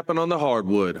only happen on the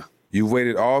hardwood. You've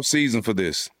waited all season for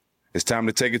this. It's time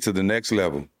to take it to the next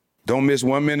level. Don't miss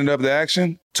 1 minute of the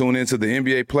action. Tune into the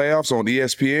NBA playoffs on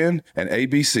ESPN and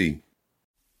ABC.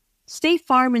 State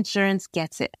Farm Insurance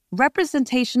gets it.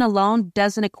 Representation alone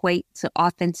doesn't equate to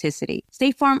authenticity.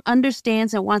 State Farm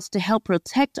understands and wants to help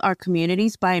protect our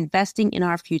communities by investing in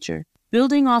our future,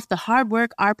 building off the hard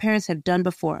work our parents have done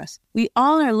before us. We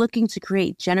all are looking to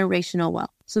create generational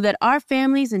wealth so that our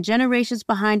families and generations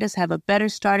behind us have a better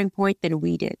starting point than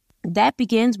we did. That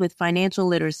begins with financial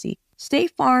literacy.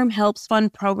 State Farm helps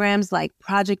fund programs like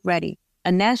Project Ready,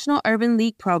 a National Urban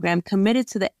League program committed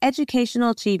to the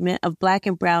educational achievement of Black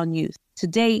and Brown youth. To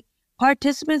date,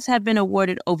 participants have been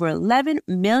awarded over $11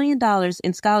 million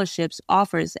in scholarships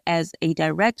offers as a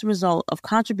direct result of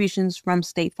contributions from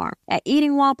State Farm. At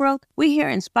Eating While Broke, we hear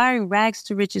inspiring rags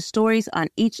to riches stories on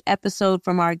each episode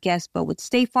from our guests, but with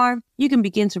State Farm, you can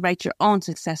begin to write your own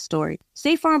success story.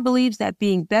 State Farm believes that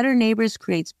being better neighbors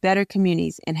creates better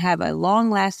communities and have a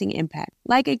long-lasting impact.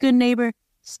 Like a good neighbor,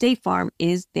 State Farm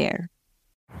is there.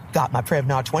 Got my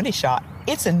Prevnar 20 shot.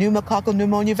 It's a pneumococcal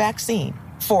pneumonia vaccine.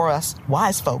 For us,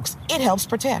 wise folks, it helps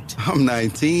protect. I'm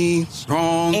 19,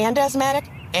 strong. And asthmatic,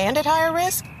 and at higher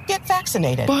risk? Get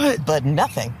vaccinated. But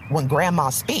nothing when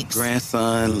grandma speaks.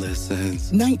 Grandson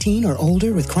listens. 19 or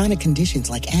older with chronic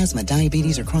conditions like asthma,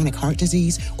 diabetes, or chronic heart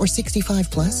disease, or 65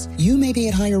 plus, you may be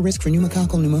at higher risk for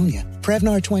pneumococcal pneumonia.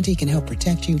 Prevnar 20 can help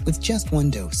protect you with just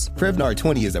one dose. Prevnar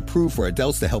 20 is approved for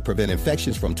adults to help prevent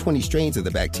infections from 20 strains of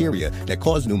the bacteria that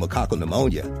cause pneumococcal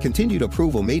pneumonia. Continued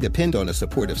approval may depend on a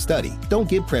supportive study. Don't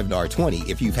give Prevnar 20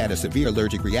 if you've had a severe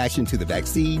allergic reaction to the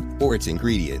vaccine or its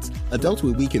ingredients. Adults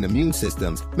with weakened immune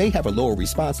systems may have a lower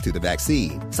response to the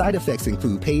vaccine. Side effects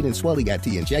include pain and swelling at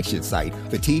the injection site,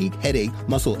 fatigue, headache,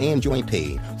 muscle, and joint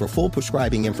pain. For full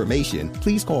prescribing information,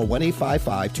 please call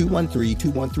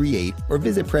 1-855-213-2138 or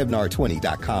visit Prevnar20.com.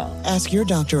 Ask your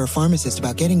doctor or pharmacist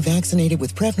about getting vaccinated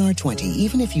with Prevnar 20,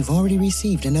 even if you've already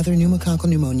received another pneumococcal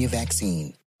pneumonia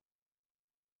vaccine.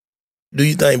 Do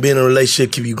you think being in a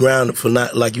relationship keep you grounded for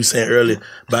not, like you saying earlier,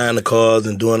 buying the cars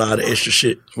and doing all the extra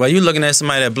shit? Well, you looking at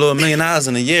somebody that blew $1 million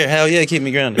in a year. Hell yeah, keep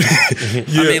me grounded. I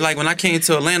mean, like when I came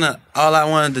to Atlanta, all I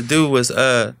wanted to do was,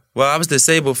 I was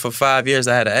disabled for 5 years.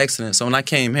 I had an accident. So when I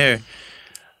came here,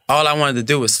 all I wanted to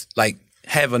do was like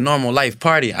have a normal life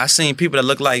party. I seen people that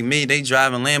look like me, they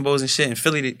driving Lambos and shit. In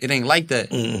Philly, it ain't like that.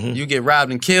 Mm-hmm. You get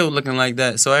robbed and killed looking like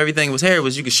that. So everything was here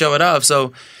was you could show it off.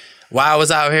 So while I was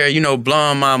out here,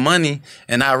 blowing my money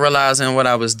and not realizing what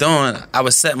I was doing, I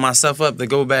was setting myself up to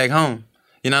go back home.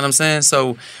 You know what I'm saying?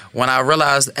 So when I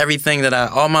realized everything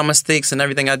all my mistakes and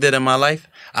everything I did in my life,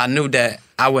 I knew that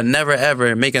I would never,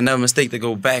 ever make another mistake to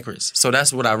go backwards. So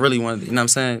that's what I really wanted. You know what I'm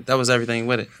saying? That was everything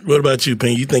with it. What about you,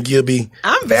 Pink? You think you'll be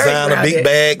I'm very signing big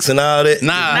bags and all that?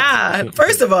 Nah.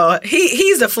 First of all,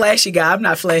 he's a flashy guy. I'm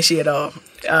not flashy at all.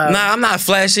 Nah, I'm not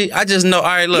flashy. I just know. All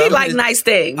right, look. He like nice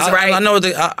things, right? I know.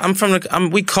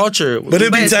 We culture. But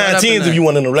it'll be time 10s if you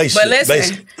want in a relationship. But listen,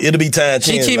 basically. It'll be time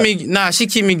 10s. She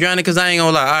keep me grounded because I ain't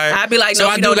gonna lie. All right. I'd be like, no, so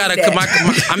I do gotta.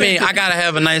 I gotta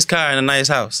have a nice car and a nice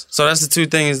house. So that's the two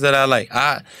things that I like.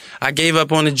 I gave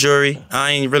up on the jewelry. I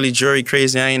ain't really jewelry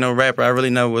crazy. I ain't no rapper. I really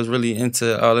never was really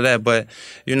into all of that. But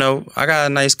I got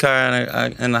a nice car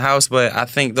and a house. But I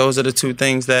think those are the two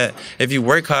things that if you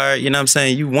work hard, you know what I'm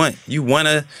saying, you want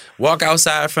to walk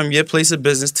outside from your place of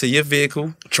business to your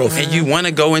vehicle, trophy, and you want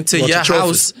to go into your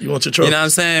house. You want your trophy. You know what I'm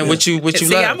saying? Yeah. What you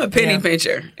See, love. I'm a penny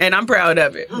pincher, and I'm proud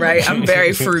of it, right? I'm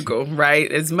very frugal, right?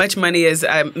 As much money as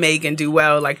I make and do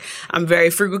well, like, I'm very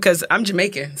frugal because I'm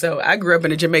Jamaican. So I grew up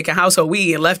in a Jamaican household. We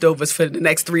eat leftovers for the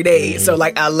next 3 days. So,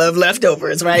 like, I love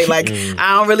leftovers, right? Like,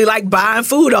 I don't really like buying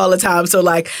food all the time. So,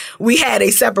 like, we had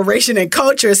a separation in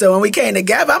culture. So when we came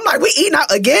together, I'm like, we eating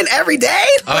out again every day?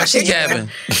 Oh, like, she gabbing.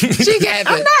 She gabbing.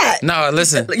 I'm not. No,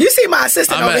 listen. You see my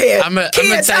assistant over here.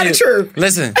 Kids, tell the truth.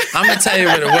 Listen, I'm gonna tell you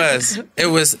what it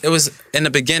was. It was in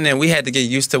the beginning. We had to get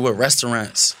used to what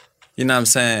restaurants. You know what I'm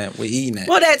saying? We eating it.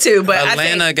 Well, that too. But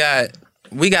Atlanta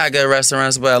we got good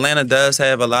restaurants, but Atlanta does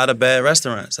have a lot of bad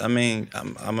restaurants. I mean,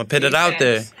 I'm gonna put it out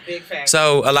there.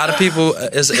 So a lot of people,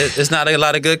 it's not a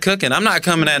lot of good cooking. I'm not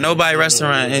coming at nobody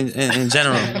restaurant in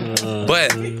general,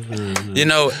 but in Atlanta, you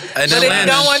don't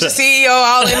want your CEO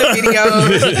all in the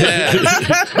videos. Yeah.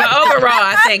 But overall,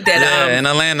 I think that in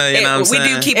Atlanta, you know what I'm saying. We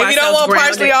do keep if ourselves you don't want grounded.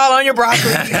 parsley all on your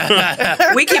broccoli.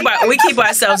 we keep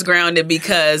ourselves grounded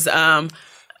because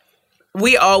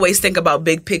we always think about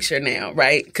big picture now,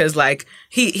 right? Because like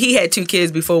he had 2 kids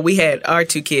before we had our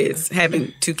 2 kids,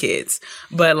 having 2 kids.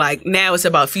 But like now it's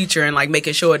about future and like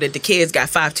making sure that the kids got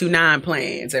 529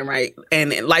 plans and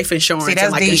life insurance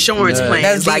and like deep. insurance plans.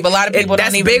 That's deep. Like A lot of people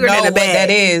don't even know what that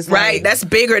is. Right? Like, that's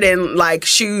bigger than like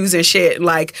shoes and shit.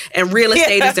 Like, and real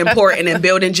estate is important in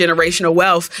building generational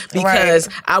wealth because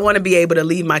I want to be able to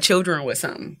leave my children with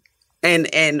something.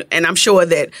 And I'm sure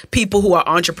that people who are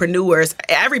entrepreneurs,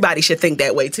 everybody should think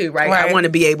that way too, right? I want to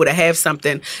be able to have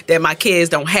something that my kids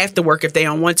don't have to work if they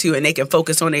don't want to, and they can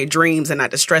focus on their dreams and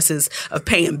not the stresses of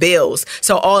paying bills.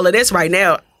 So all of this right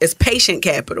now is patient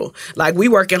capital. Like, we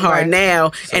working hard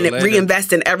now and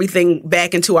reinvesting everything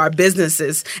back into our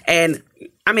businesses. And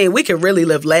I mean, we can really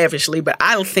live lavishly, but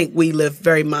I don't think we live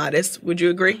very modest. Would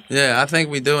you agree? Yeah, I think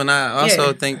we do. And I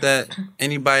also think that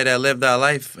anybody that lived our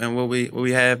life and what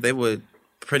we have, they would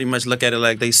pretty much look at it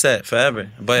like they set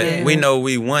forever. But we know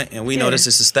we want, and we know this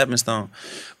is a stepping stone.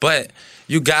 But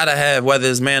you got to have, whether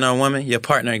it's man or woman, your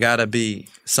partner got to be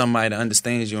somebody that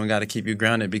understands you and got to keep you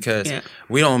grounded, because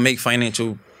we don't make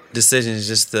financial decisions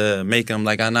just to make them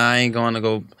like, I ain't going to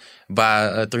go buy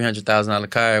a $300,000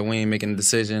 car. We ain't making a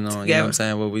decision on, you know what I'm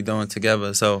saying, what we doing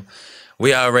together. So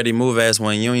we already move as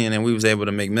one union, and we was able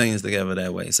to make millions together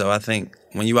that way. So I think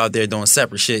when you out there doing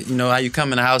separate shit, you know how you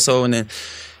come in a household and then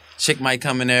chick might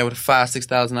come in there with a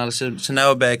 $5,000-$6,000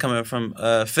 Chanel bag coming from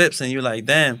Phipps, and you're like,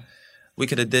 damn, we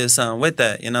could have did something with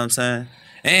that. You know what I'm saying?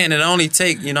 And it only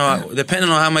take, you know,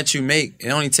 depending on how much you make, it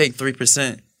only take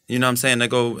 3%. You know what I'm saying, to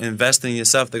go invest in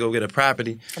yourself, to go get a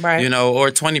property, right? You know,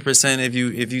 or 20% if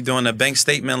you doing a bank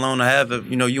statement loan or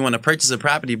you know, you want to purchase a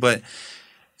property, but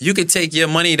you could take your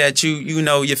money that you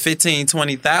know, your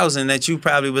 $15,000-$20,000 that you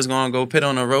probably was going to go put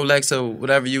on a Rolex or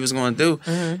whatever you was going to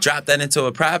do, drop that into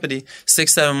a property.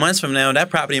 6-7 months from now, that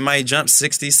property might jump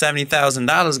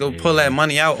 $60,000-$70,000. Go pull that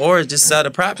money out, or just sell the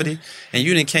property, and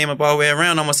you done came up all the way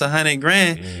around almost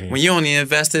 $100,000 when you only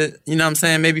invested, you know what I'm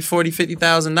saying, maybe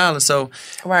 $40,000-$50,000. So,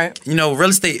 right, you know, real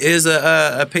estate is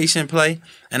a patient play,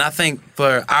 and I think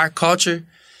for our culture,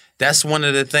 that's one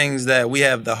of the things that we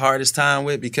have the hardest time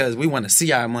with, because we want to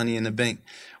see our money in the bank.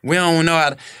 We don't know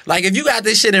how to, like, if you got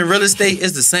this shit in real estate,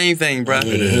 it's the same thing, bro.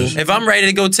 If I'm ready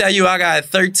to go tell you I got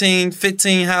 13,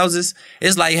 15 houses,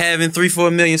 it's like having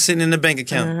 3-4 million sitting in the bank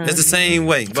account. It's the same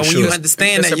way. But when you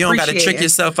understand that, you don't got to trick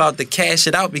yourself out to cash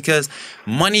it out, because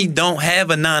money don't have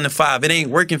a 9-to-5. It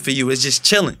ain't working for you. It's just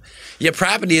chilling. Your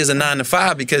property is a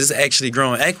 9-to-5 because it's actually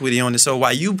growing equity on it. So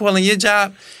while you pulling your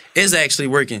job, it's actually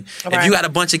working. Right. If you got a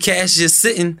bunch of cash just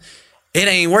sitting, it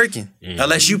ain't working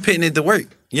unless you putting it to work.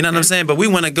 You know what I'm saying? But we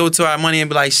want to go to our money and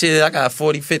be like, shit, I got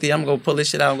 40, 50. I'm going to pull this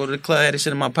shit out and go to the club, have this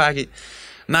shit in my pocket.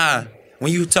 Nah,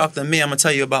 when you talk to me, I'm going to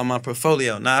tell you about my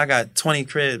portfolio. Nah, I got 20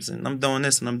 cribs, and I'm doing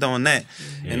this and I'm doing that.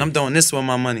 And I'm doing this with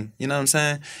my money. You know what I'm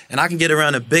saying? And I can get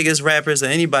around the biggest rappers or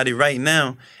anybody right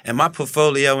now, and my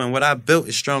portfolio and what I built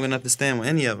is strong enough to stand with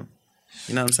any of them.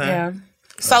 You know what I'm saying? Yeah.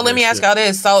 So let me ask y'all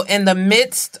this. So in the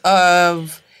midst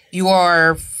of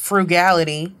your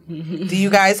frugality, do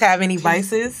you guys have any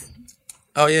vices?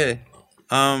 Oh, yeah.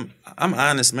 I'm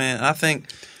honest, man. I think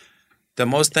the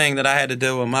most thing that I had to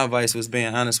deal with my vice was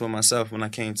being honest with myself when I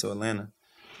came to Atlanta.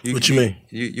 What you mean?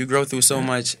 You grow through so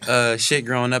much shit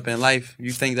growing up in life.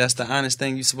 You think that's the honest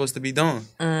thing you're supposed to be doing.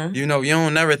 You know, you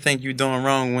don't never think you're doing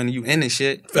wrong when you in the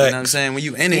shit. Facts. You know what I'm saying? When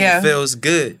you in it, it feels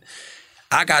good.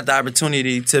 I got the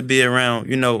opportunity to be around,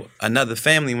 you know, another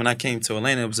family when I came to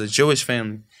Atlanta. It was a Jewish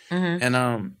family.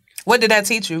 And what did that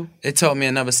teach you? It taught me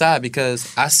another side,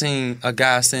 because I seen a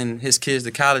guy send his kids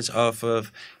to college off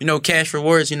of, you know, cash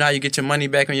rewards. You know how you get your money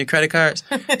back on your credit cards?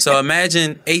 So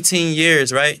imagine 18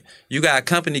 years, right? You got a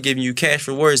company giving you cash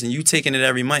rewards, and you taking it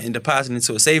every month and depositing it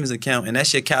into a savings account, and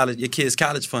that's your kid's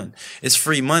college fund. It's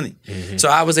free money. So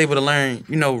I was able to learn,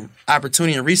 you know,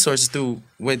 opportunity and resources through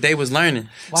what they was learning.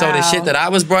 Wow. So the shit that I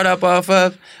was brought up off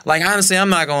of, like, honestly,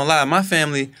 I'm not gonna lie, my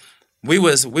family, we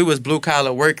was blue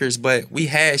collar workers, but we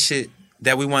had shit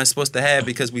that we weren't supposed to have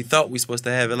because we thought we supposed to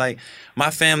have it. Like,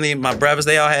 my family, my brothers,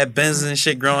 they all had Benzes and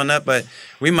shit growing up, but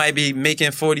we might be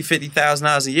making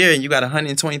 $40,000-$50,000 a year, and you got a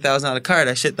 $120,000 car.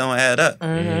 That shit don't add up.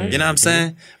 You know what I'm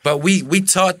saying? But we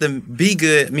taught them be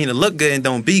good, to look good and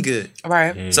don't be good.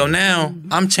 Right. So now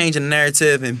I'm changing the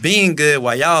narrative and being good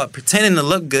while y'all pretending to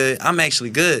look good. I'm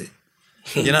actually good.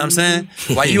 You know what I'm saying?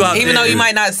 While you out even there, though you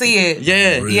might not see it.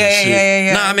 Yeah.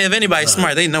 No, I mean, if anybody's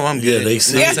smart, they know I'm good. Yeah, they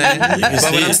see. You know what I'm saying?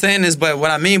 But what I'm saying is, what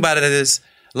I mean by that is,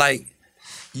 like,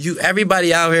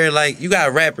 everybody out here, like, you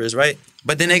got rappers, right?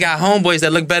 But then they got homeboys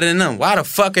that look better than them. Why the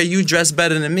fuck are you dressed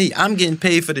better than me? I'm getting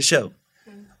paid for the show.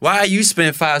 Why are you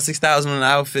spending $5,000-$6,000 on an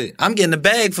outfit? I'm getting the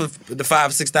bag for the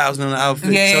 $5,000-$6,000 on an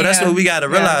outfit. So that's what we got to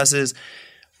realize is,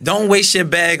 don't waste your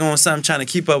bag on something trying to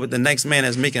keep up with the next man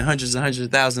that's making hundreds and hundreds of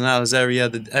 $1,000s every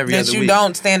other week. That you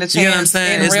don't stand a chance, you know what I'm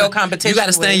saying? In real competition. You got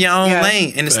to stay in your own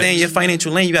lane. And to stay in your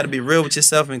financial lane, you got to be real with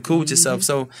yourself and cool with yourself.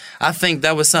 So I think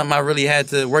that was something I really had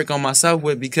to work on myself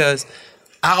with, because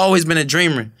I always been a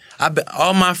dreamer.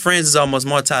 All my friends is almost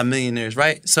multi-millionaires,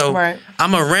 right? So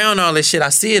I'm around all this shit. I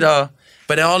see it all.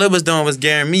 But all it was doing was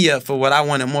gearing me up for what I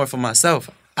wanted more for myself.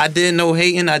 I did no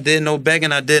hating, I did no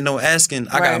begging, I did no asking.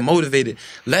 I got motivated.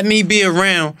 Let me be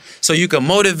around so you can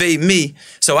motivate me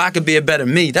so I could be a better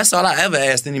me. That's all I ever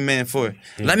asked any man for.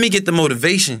 Let me get the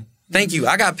motivation. Thank you.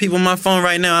 I got people on my phone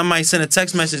right now I might send a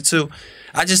text message to.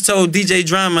 I just told DJ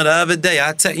Drama the other day,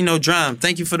 Drum,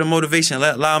 thank you for the motivation.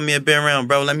 Allow me to be around,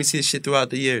 bro. Let me see this shit throughout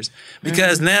the years.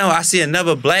 Because now I see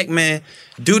another black man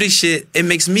do this shit. It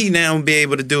makes me now be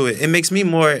able to do it. It makes me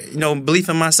more, belief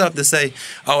in myself to say,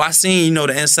 oh, I seen,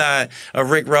 the inside of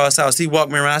Rick Ross' house. He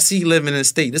walked me around. I see he living in the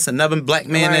state. This another black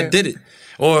man that did it.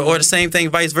 Or the same thing,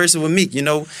 vice versa with Meek. You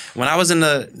know, when I was in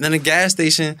the gas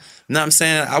station, you know what I'm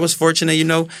saying, I was fortunate, you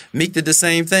know, Meek did the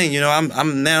same thing. You know,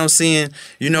 I'm now seeing,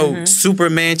 you know, super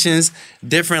mansions,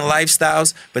 different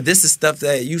lifestyles, but this is stuff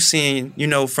that you seeing, you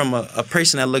know, from a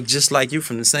person that looked just like you,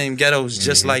 from the same ghettos,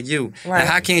 just like you. Right. And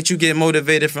how can't you get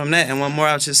motivated from that and want more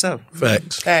out yourself?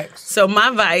 Facts. So my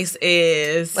advice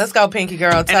is, let's go, Pinky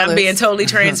girl. Tell I'm us. being totally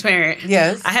transparent.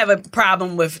 Yes. I have a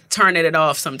problem with turning it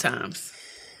off sometimes.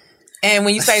 And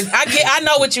when you say, I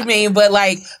know what you mean, but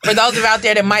like for those of out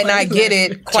there that might not get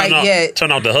it quite yet.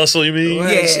 Turn off the hustle, you mean?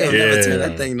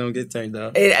 That thing don't get turned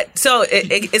off.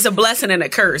 It's a blessing and a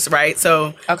curse, right?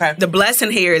 So the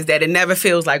blessing here is that it never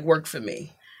feels like work for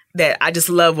me. That I just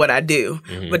love what I do.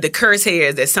 But the curse here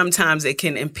is that sometimes it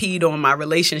can impede on my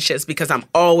relationships because I'm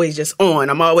always just on.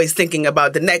 I'm always thinking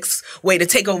about the next way to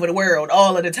take over the world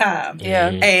all of the time. Yeah.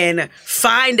 And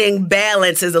finding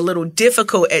balance is a little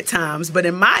difficult at times. But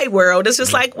in my world, it's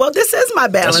just like, well, this is my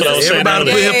balance. That's what I was saying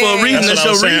Everybody earlier. put here for a reason. That's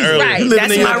your reason. Right.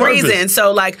 That's my reason.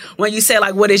 So like when you say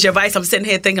like, what is your advice? I'm sitting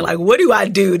here thinking like, what do I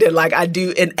do that like I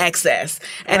do in excess?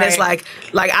 And it's like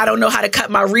I don't know how to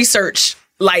cut my research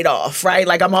light off, right?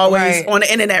 Like I'm always on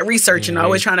the internet researching,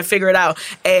 always trying to figure it out.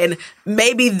 And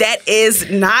maybe that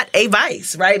is not a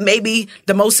vice, right? Maybe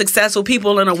the most successful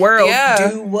people in the world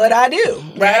do what I do,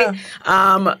 right?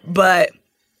 But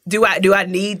do I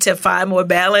need to find more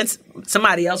balance?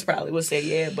 Somebody else probably would say,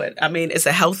 yeah, but I mean, it's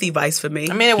a healthy vice for me.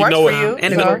 I mean, it works for you.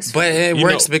 And it works. But it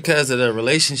works because of the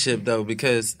relationship, though,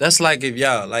 because that's like if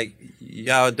y'all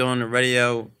doing the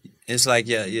radio. It's like,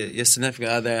 your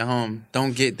significant other at home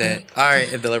don't get that. All right,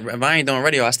 if I ain't doing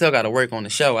radio, I still got to work on the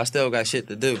show. I still got shit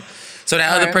to do. So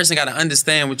that other person got to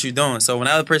understand what you're doing. So when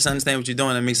the other person understands what you're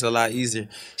doing, it makes it a lot easier.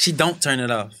 She don't turn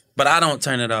it off, but I don't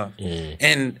turn it off.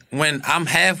 And when I'm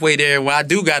halfway there, when I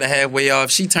do got to halfway off,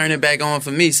 she turn it back on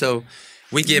for me. So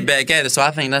we get back at it. So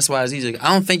I think that's why it's easier.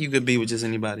 I don't think you could be with just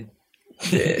anybody.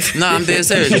 No, I'm dead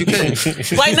serious. You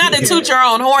couldn't. Like, not to toot your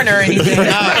own horn or anything.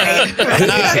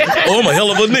 Oh, I'm a hell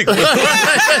of a nigga. You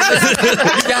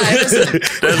gotta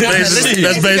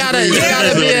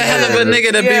be a hell of a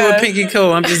nigga to be with Pinky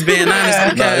Cole. I'm just being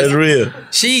honest because it's real.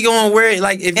 She gonna wear it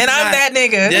like if. And I'm that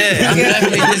nigga. Yeah, I'm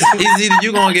definitely. It's either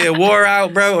you gonna get wore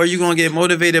out, bro, or you gonna get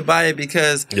motivated by it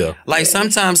because, like,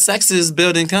 sometimes sex is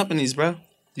building companies, bro.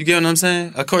 You get what I'm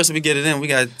saying? Of course, we get it in. We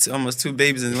got almost 2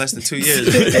 babies in less than 2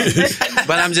 years.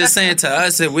 But I'm just saying, to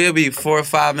us, it will be 4 or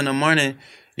 5 in the morning,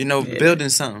 building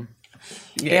something.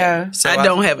 Yeah. So I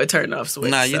don't have a turn off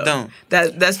switch. Nah, you don't.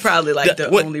 That's probably like the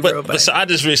only real vice. So I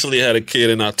just recently had a kid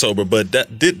in October, but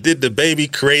did the baby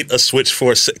create a switch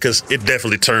for us? Because it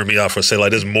definitely turned me off for say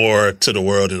like there's more to the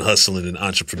world than hustling and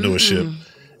entrepreneurship.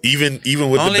 Even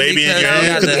with Only the baby in your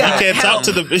hand, you can't talk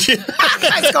to the baby.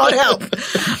 It's called help.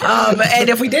 And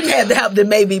if we didn't have the help, then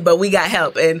maybe, but we got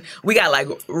help. And we got like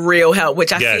real help,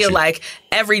 which I feel like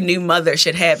every new mother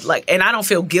should have. Like, and I don't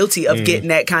feel guilty of getting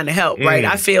that kind of help, right?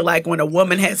 I feel like when a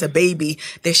woman has a baby,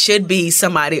 there should be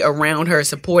somebody around her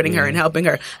supporting her and helping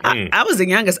her. I was the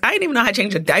youngest. I didn't even know how to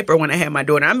change a diaper when I had my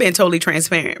daughter. I'm being totally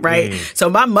transparent, right? So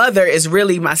my mother is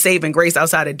really my saving grace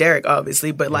outside of Derek,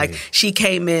 obviously. But like she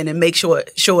came in and make sure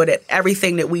that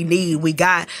everything that we need, we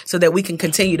got so that we can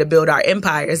continue to build our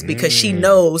empires because she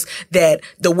knows that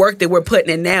the work that we're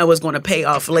putting in now is going to pay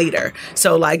off later.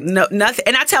 So like nothing.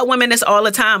 And I tell women this all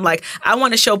the time. Like I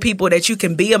want to show people that you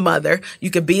can be a mother, you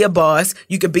could be a boss,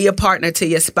 you could be a partner to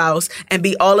your spouse and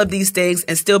be all of these things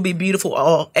and still be beautiful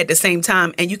all at the same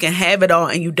time. And you can have it all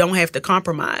and you don't have to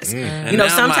compromise. You know,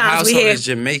 sometimes we hear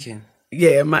Jamaican.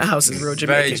 Yeah, my house is real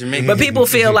Jamaican. Very Jamaican. But people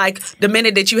feel like the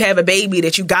minute that you have a baby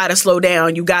that you gotta slow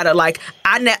down. You gotta like,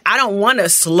 I don't want to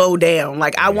slow down.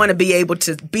 Like I want to be able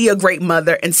to be a great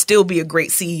mother and still be a great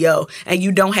CEO. And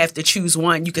you don't have to choose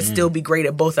one. You can still be great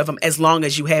at both of them as long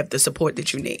as you have the support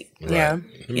that you need. Right. Yeah,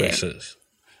 that makes sense.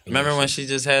 Remember when she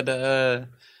just had the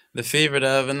fever the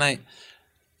other night?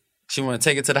 She want to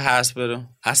take it to the hospital.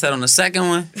 I said on the second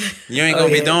one, you ain't going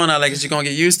to be doing all that because you're going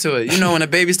to get used to it. You know when a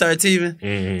baby starts teething,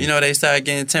 they start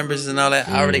getting temperatures and all that.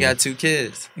 I already got 2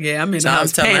 kids. Yeah, I'm in so the I'm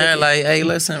house telling her like, hey,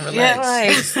 listen, relax. Yeah, like,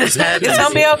 it's happening. It's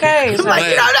going to be okay.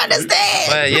 Like, you don't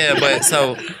understand. But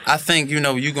so I think, you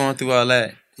going through all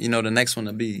that. The next one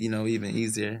will be, even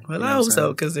easier. Well, I hope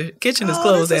so, because the kitchen is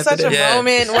closed after such a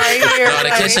moment right here. No, the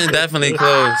kitchen definitely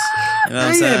closed. You know what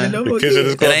I'm saying? The kitchen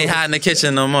is closed. It ain't hot in the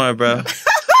kitchen no more, bro.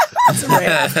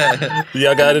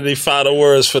 Y'all got any final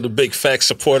words for the Big Facts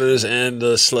supporters and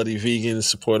the Slutty Vegan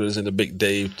supporters and the Big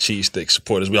Dave Cheesesteak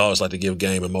supporters? We always like to give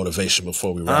game and motivation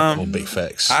before we wrap on Big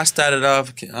Facts. I started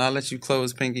off, I'll let you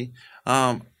close, Pinky.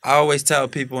 I always tell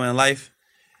people in life,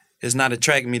 it's not a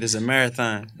track meet, it's a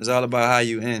marathon. It's all about how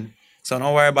you end. So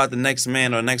don't worry about the next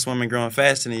man or the next woman growing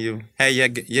faster than you. Have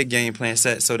your game plan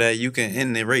set so that you can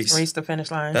end the race. Reach the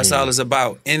finish line. That's all it's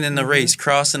about. Ending the race,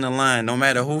 crossing the line. No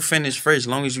matter who finished first, as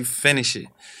long as you finish it.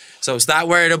 So stop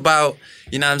worried about,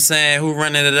 you know what I'm saying, who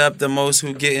running it up the most,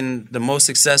 who getting the most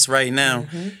success right now.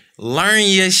 Learn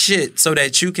your shit so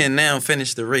that you can now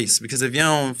finish the race. Because if you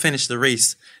don't finish the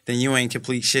race, then you ain't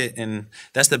complete shit. And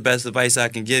that's the best advice I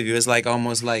can give you. It's like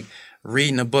almost like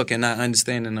reading a book and not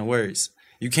understanding the words.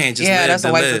 You can't just live that's to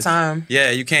a waste live. of time.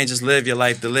 Yeah, you can't just live your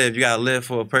life to live. You gotta live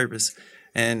for a purpose.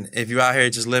 And if you out here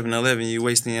just living to live, you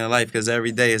wasting your life because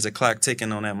every day is a clock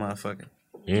ticking on that motherfucker.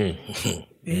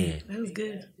 That was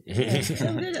good.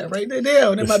 Right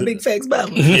there, in my big facts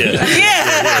Bible.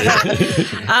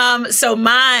 So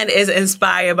mine is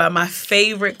inspired by my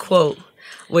favorite quote,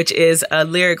 which is a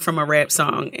lyric from a rap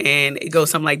song, and it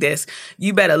goes something like this: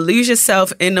 "You better lose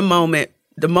yourself in the moment.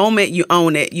 The moment you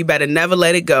own it, you better never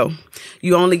let it go.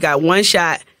 You only got one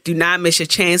shot. Do not miss your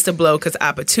chance to blow, because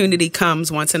opportunity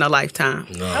comes once in a lifetime."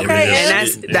 Okay, and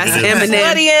that's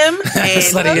Eminem.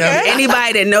 Slutty And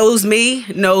anybody that knows me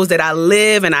knows that I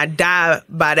live and I die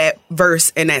by that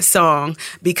verse in that song,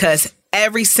 because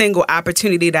every single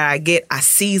opportunity that I get, I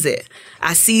seize it.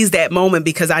 I seize that moment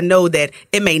because I know that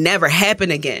it may never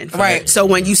happen again. Right. So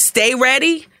when you stay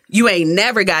ready, you ain't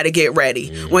never got to get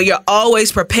ready. When you're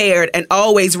always prepared and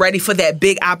always ready for that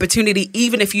big opportunity,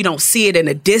 even if you don't see it in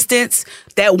the distance,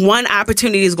 that one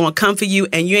opportunity is going to come for you,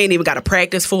 and you ain't even got to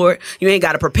practice for it. You ain't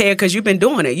got to prepare because you've been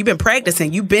doing it. You've been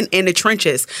practicing. You've been in the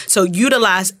trenches. So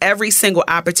utilize every single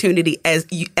opportunity as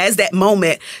that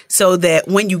moment so that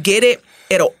when you get it,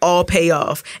 it'll all pay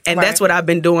off. And that's what I've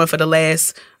been doing for the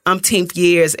last umpteenth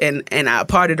years, and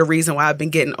part of the reason why I've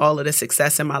been getting all of the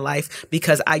success in my life,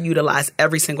 because I utilize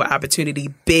every single opportunity,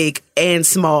 big and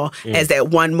small, as that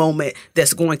one moment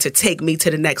that's going to take me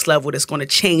to the next level, that's going to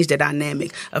change the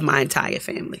dynamic of my entire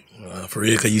family. For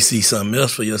real, because you see something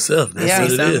else for yourself. That's I what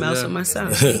see it something is. else for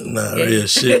myself. Real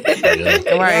shit.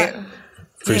 Right.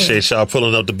 Appreciate y'all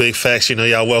pulling up the big facts. You know,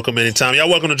 y'all welcome anytime. Y'all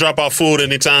welcome to drop off food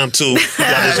anytime, too.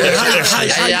 How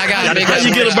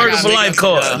you get a Burger for Life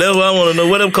card? That's what I want to know.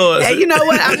 What them cards? Hey, you know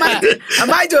what? I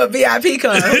might do a VIP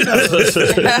card. Who knows?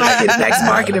 That might be the next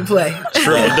marketing play.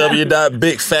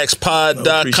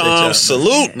 www.bigfactspod.com.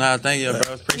 Salute. Nah, thank you, bro.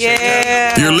 Appreciate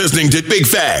it. You're listening to Big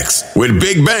Facts with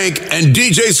Big Bank and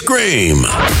DJ Scream.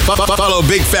 Follow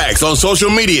Big Facts on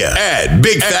social media at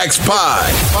Big Facts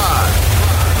Pod.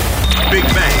 Big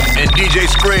Bank and DJ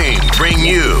Scream bring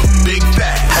you Big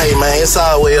Facts. Hey, man, it's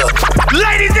all the way up.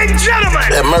 Ladies and gentlemen.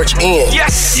 That merch in.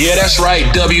 Yes. Yeah, that's right.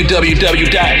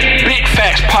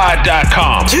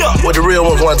 www.bigfactspod.com. Yeah. With the real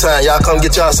ones one time. Y'all come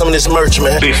get y'all some of this merch,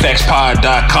 man.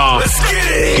 Bigfactspod.com. Let's get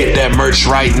it. Get that merch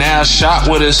right now. Shop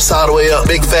with us. It's all the way up.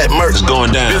 Big fat merch. It's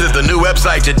going down. Visit the new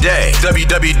website today.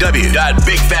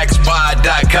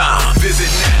 www.bigfactspod.com.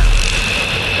 Visit now.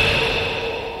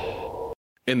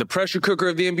 In the pressure cooker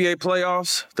of the NBA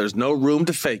playoffs, there's no room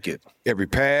to fake it. Every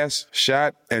pass,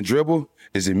 shot, and dribble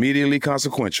is immediately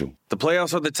consequential. The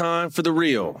playoffs are the time for the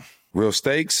real. Real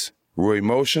stakes, real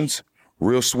emotions,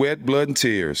 real sweat, blood, and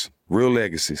tears, real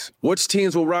legacies. Which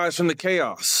teams will rise from the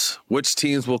chaos? Which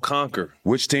teams will conquer?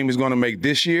 Which team is going to make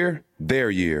this year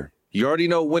their year? You already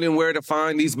know when and where to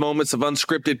find these moments of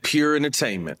unscripted, pure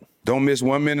entertainment. Don't miss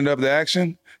 1 minute of the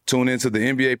action. Tune into the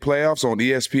NBA playoffs on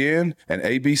ESPN and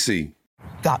ABC.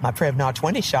 Got my Prevnar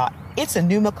 20 shot. It's a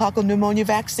pneumococcal pneumonia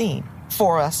vaccine.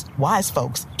 For us, wise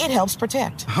folks, it helps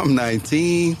protect. I'm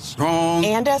 19, strong.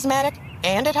 And asthmatic,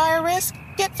 and at higher risk?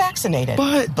 Get vaccinated.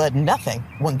 But nothing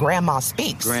when grandma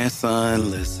speaks.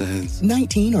 Grandson listens.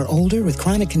 19 or older with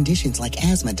chronic conditions like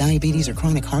asthma, diabetes, or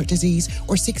chronic heart disease,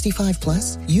 or 65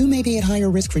 plus, you may be at higher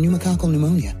risk for pneumococcal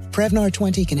pneumonia. Prevnar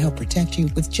 20 can help protect you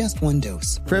with just one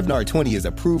dose. Prevnar 20 is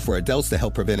approved for adults to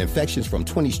help prevent infections from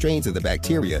 20 strains of the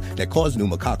bacteria that cause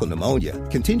pneumococcal pneumonia.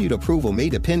 Continued approval may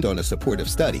depend on a supportive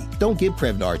study. Don't give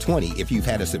Prevnar 20 if you've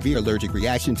had a severe allergic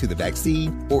reaction to the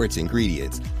vaccine or its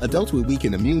ingredients. Adults with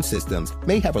weakened immune systems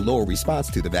may have a lower response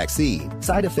to the vaccine.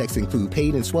 Side effects include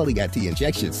pain and swelling at the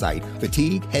injection site,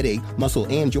 fatigue, headache, muscle,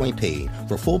 and joint pain.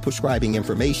 For full prescribing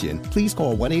information, please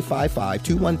call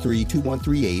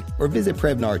 1-855-213-2138 or visit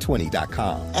Prevnar20.com.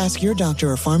 Ask your doctor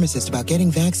or pharmacist about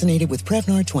getting vaccinated with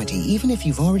Prevnar 20, even if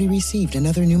you've already received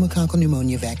another pneumococcal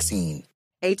pneumonia vaccine.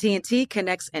 AT&T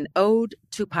connects an ode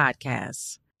to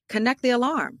podcasts. Connect the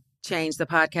alarm. Change the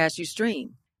podcast you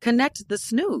stream. Connect the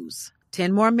snooze.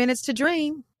 10 more minutes to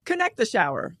dream. Connect the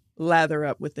shower. Lather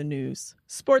up with the news,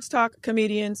 sports talk,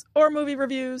 comedians, or movie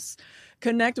reviews.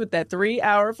 Connect with that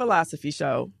 3-hour philosophy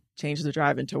show. Change the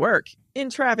drive into work in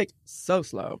traffic so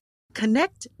slow.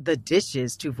 Connect the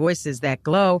dishes to voices that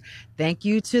glow. Thank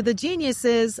you to the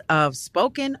geniuses of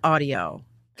spoken audio.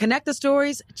 Connect the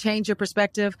stories, change your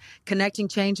perspective. Connecting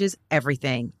changes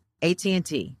everything.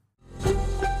 AT&T.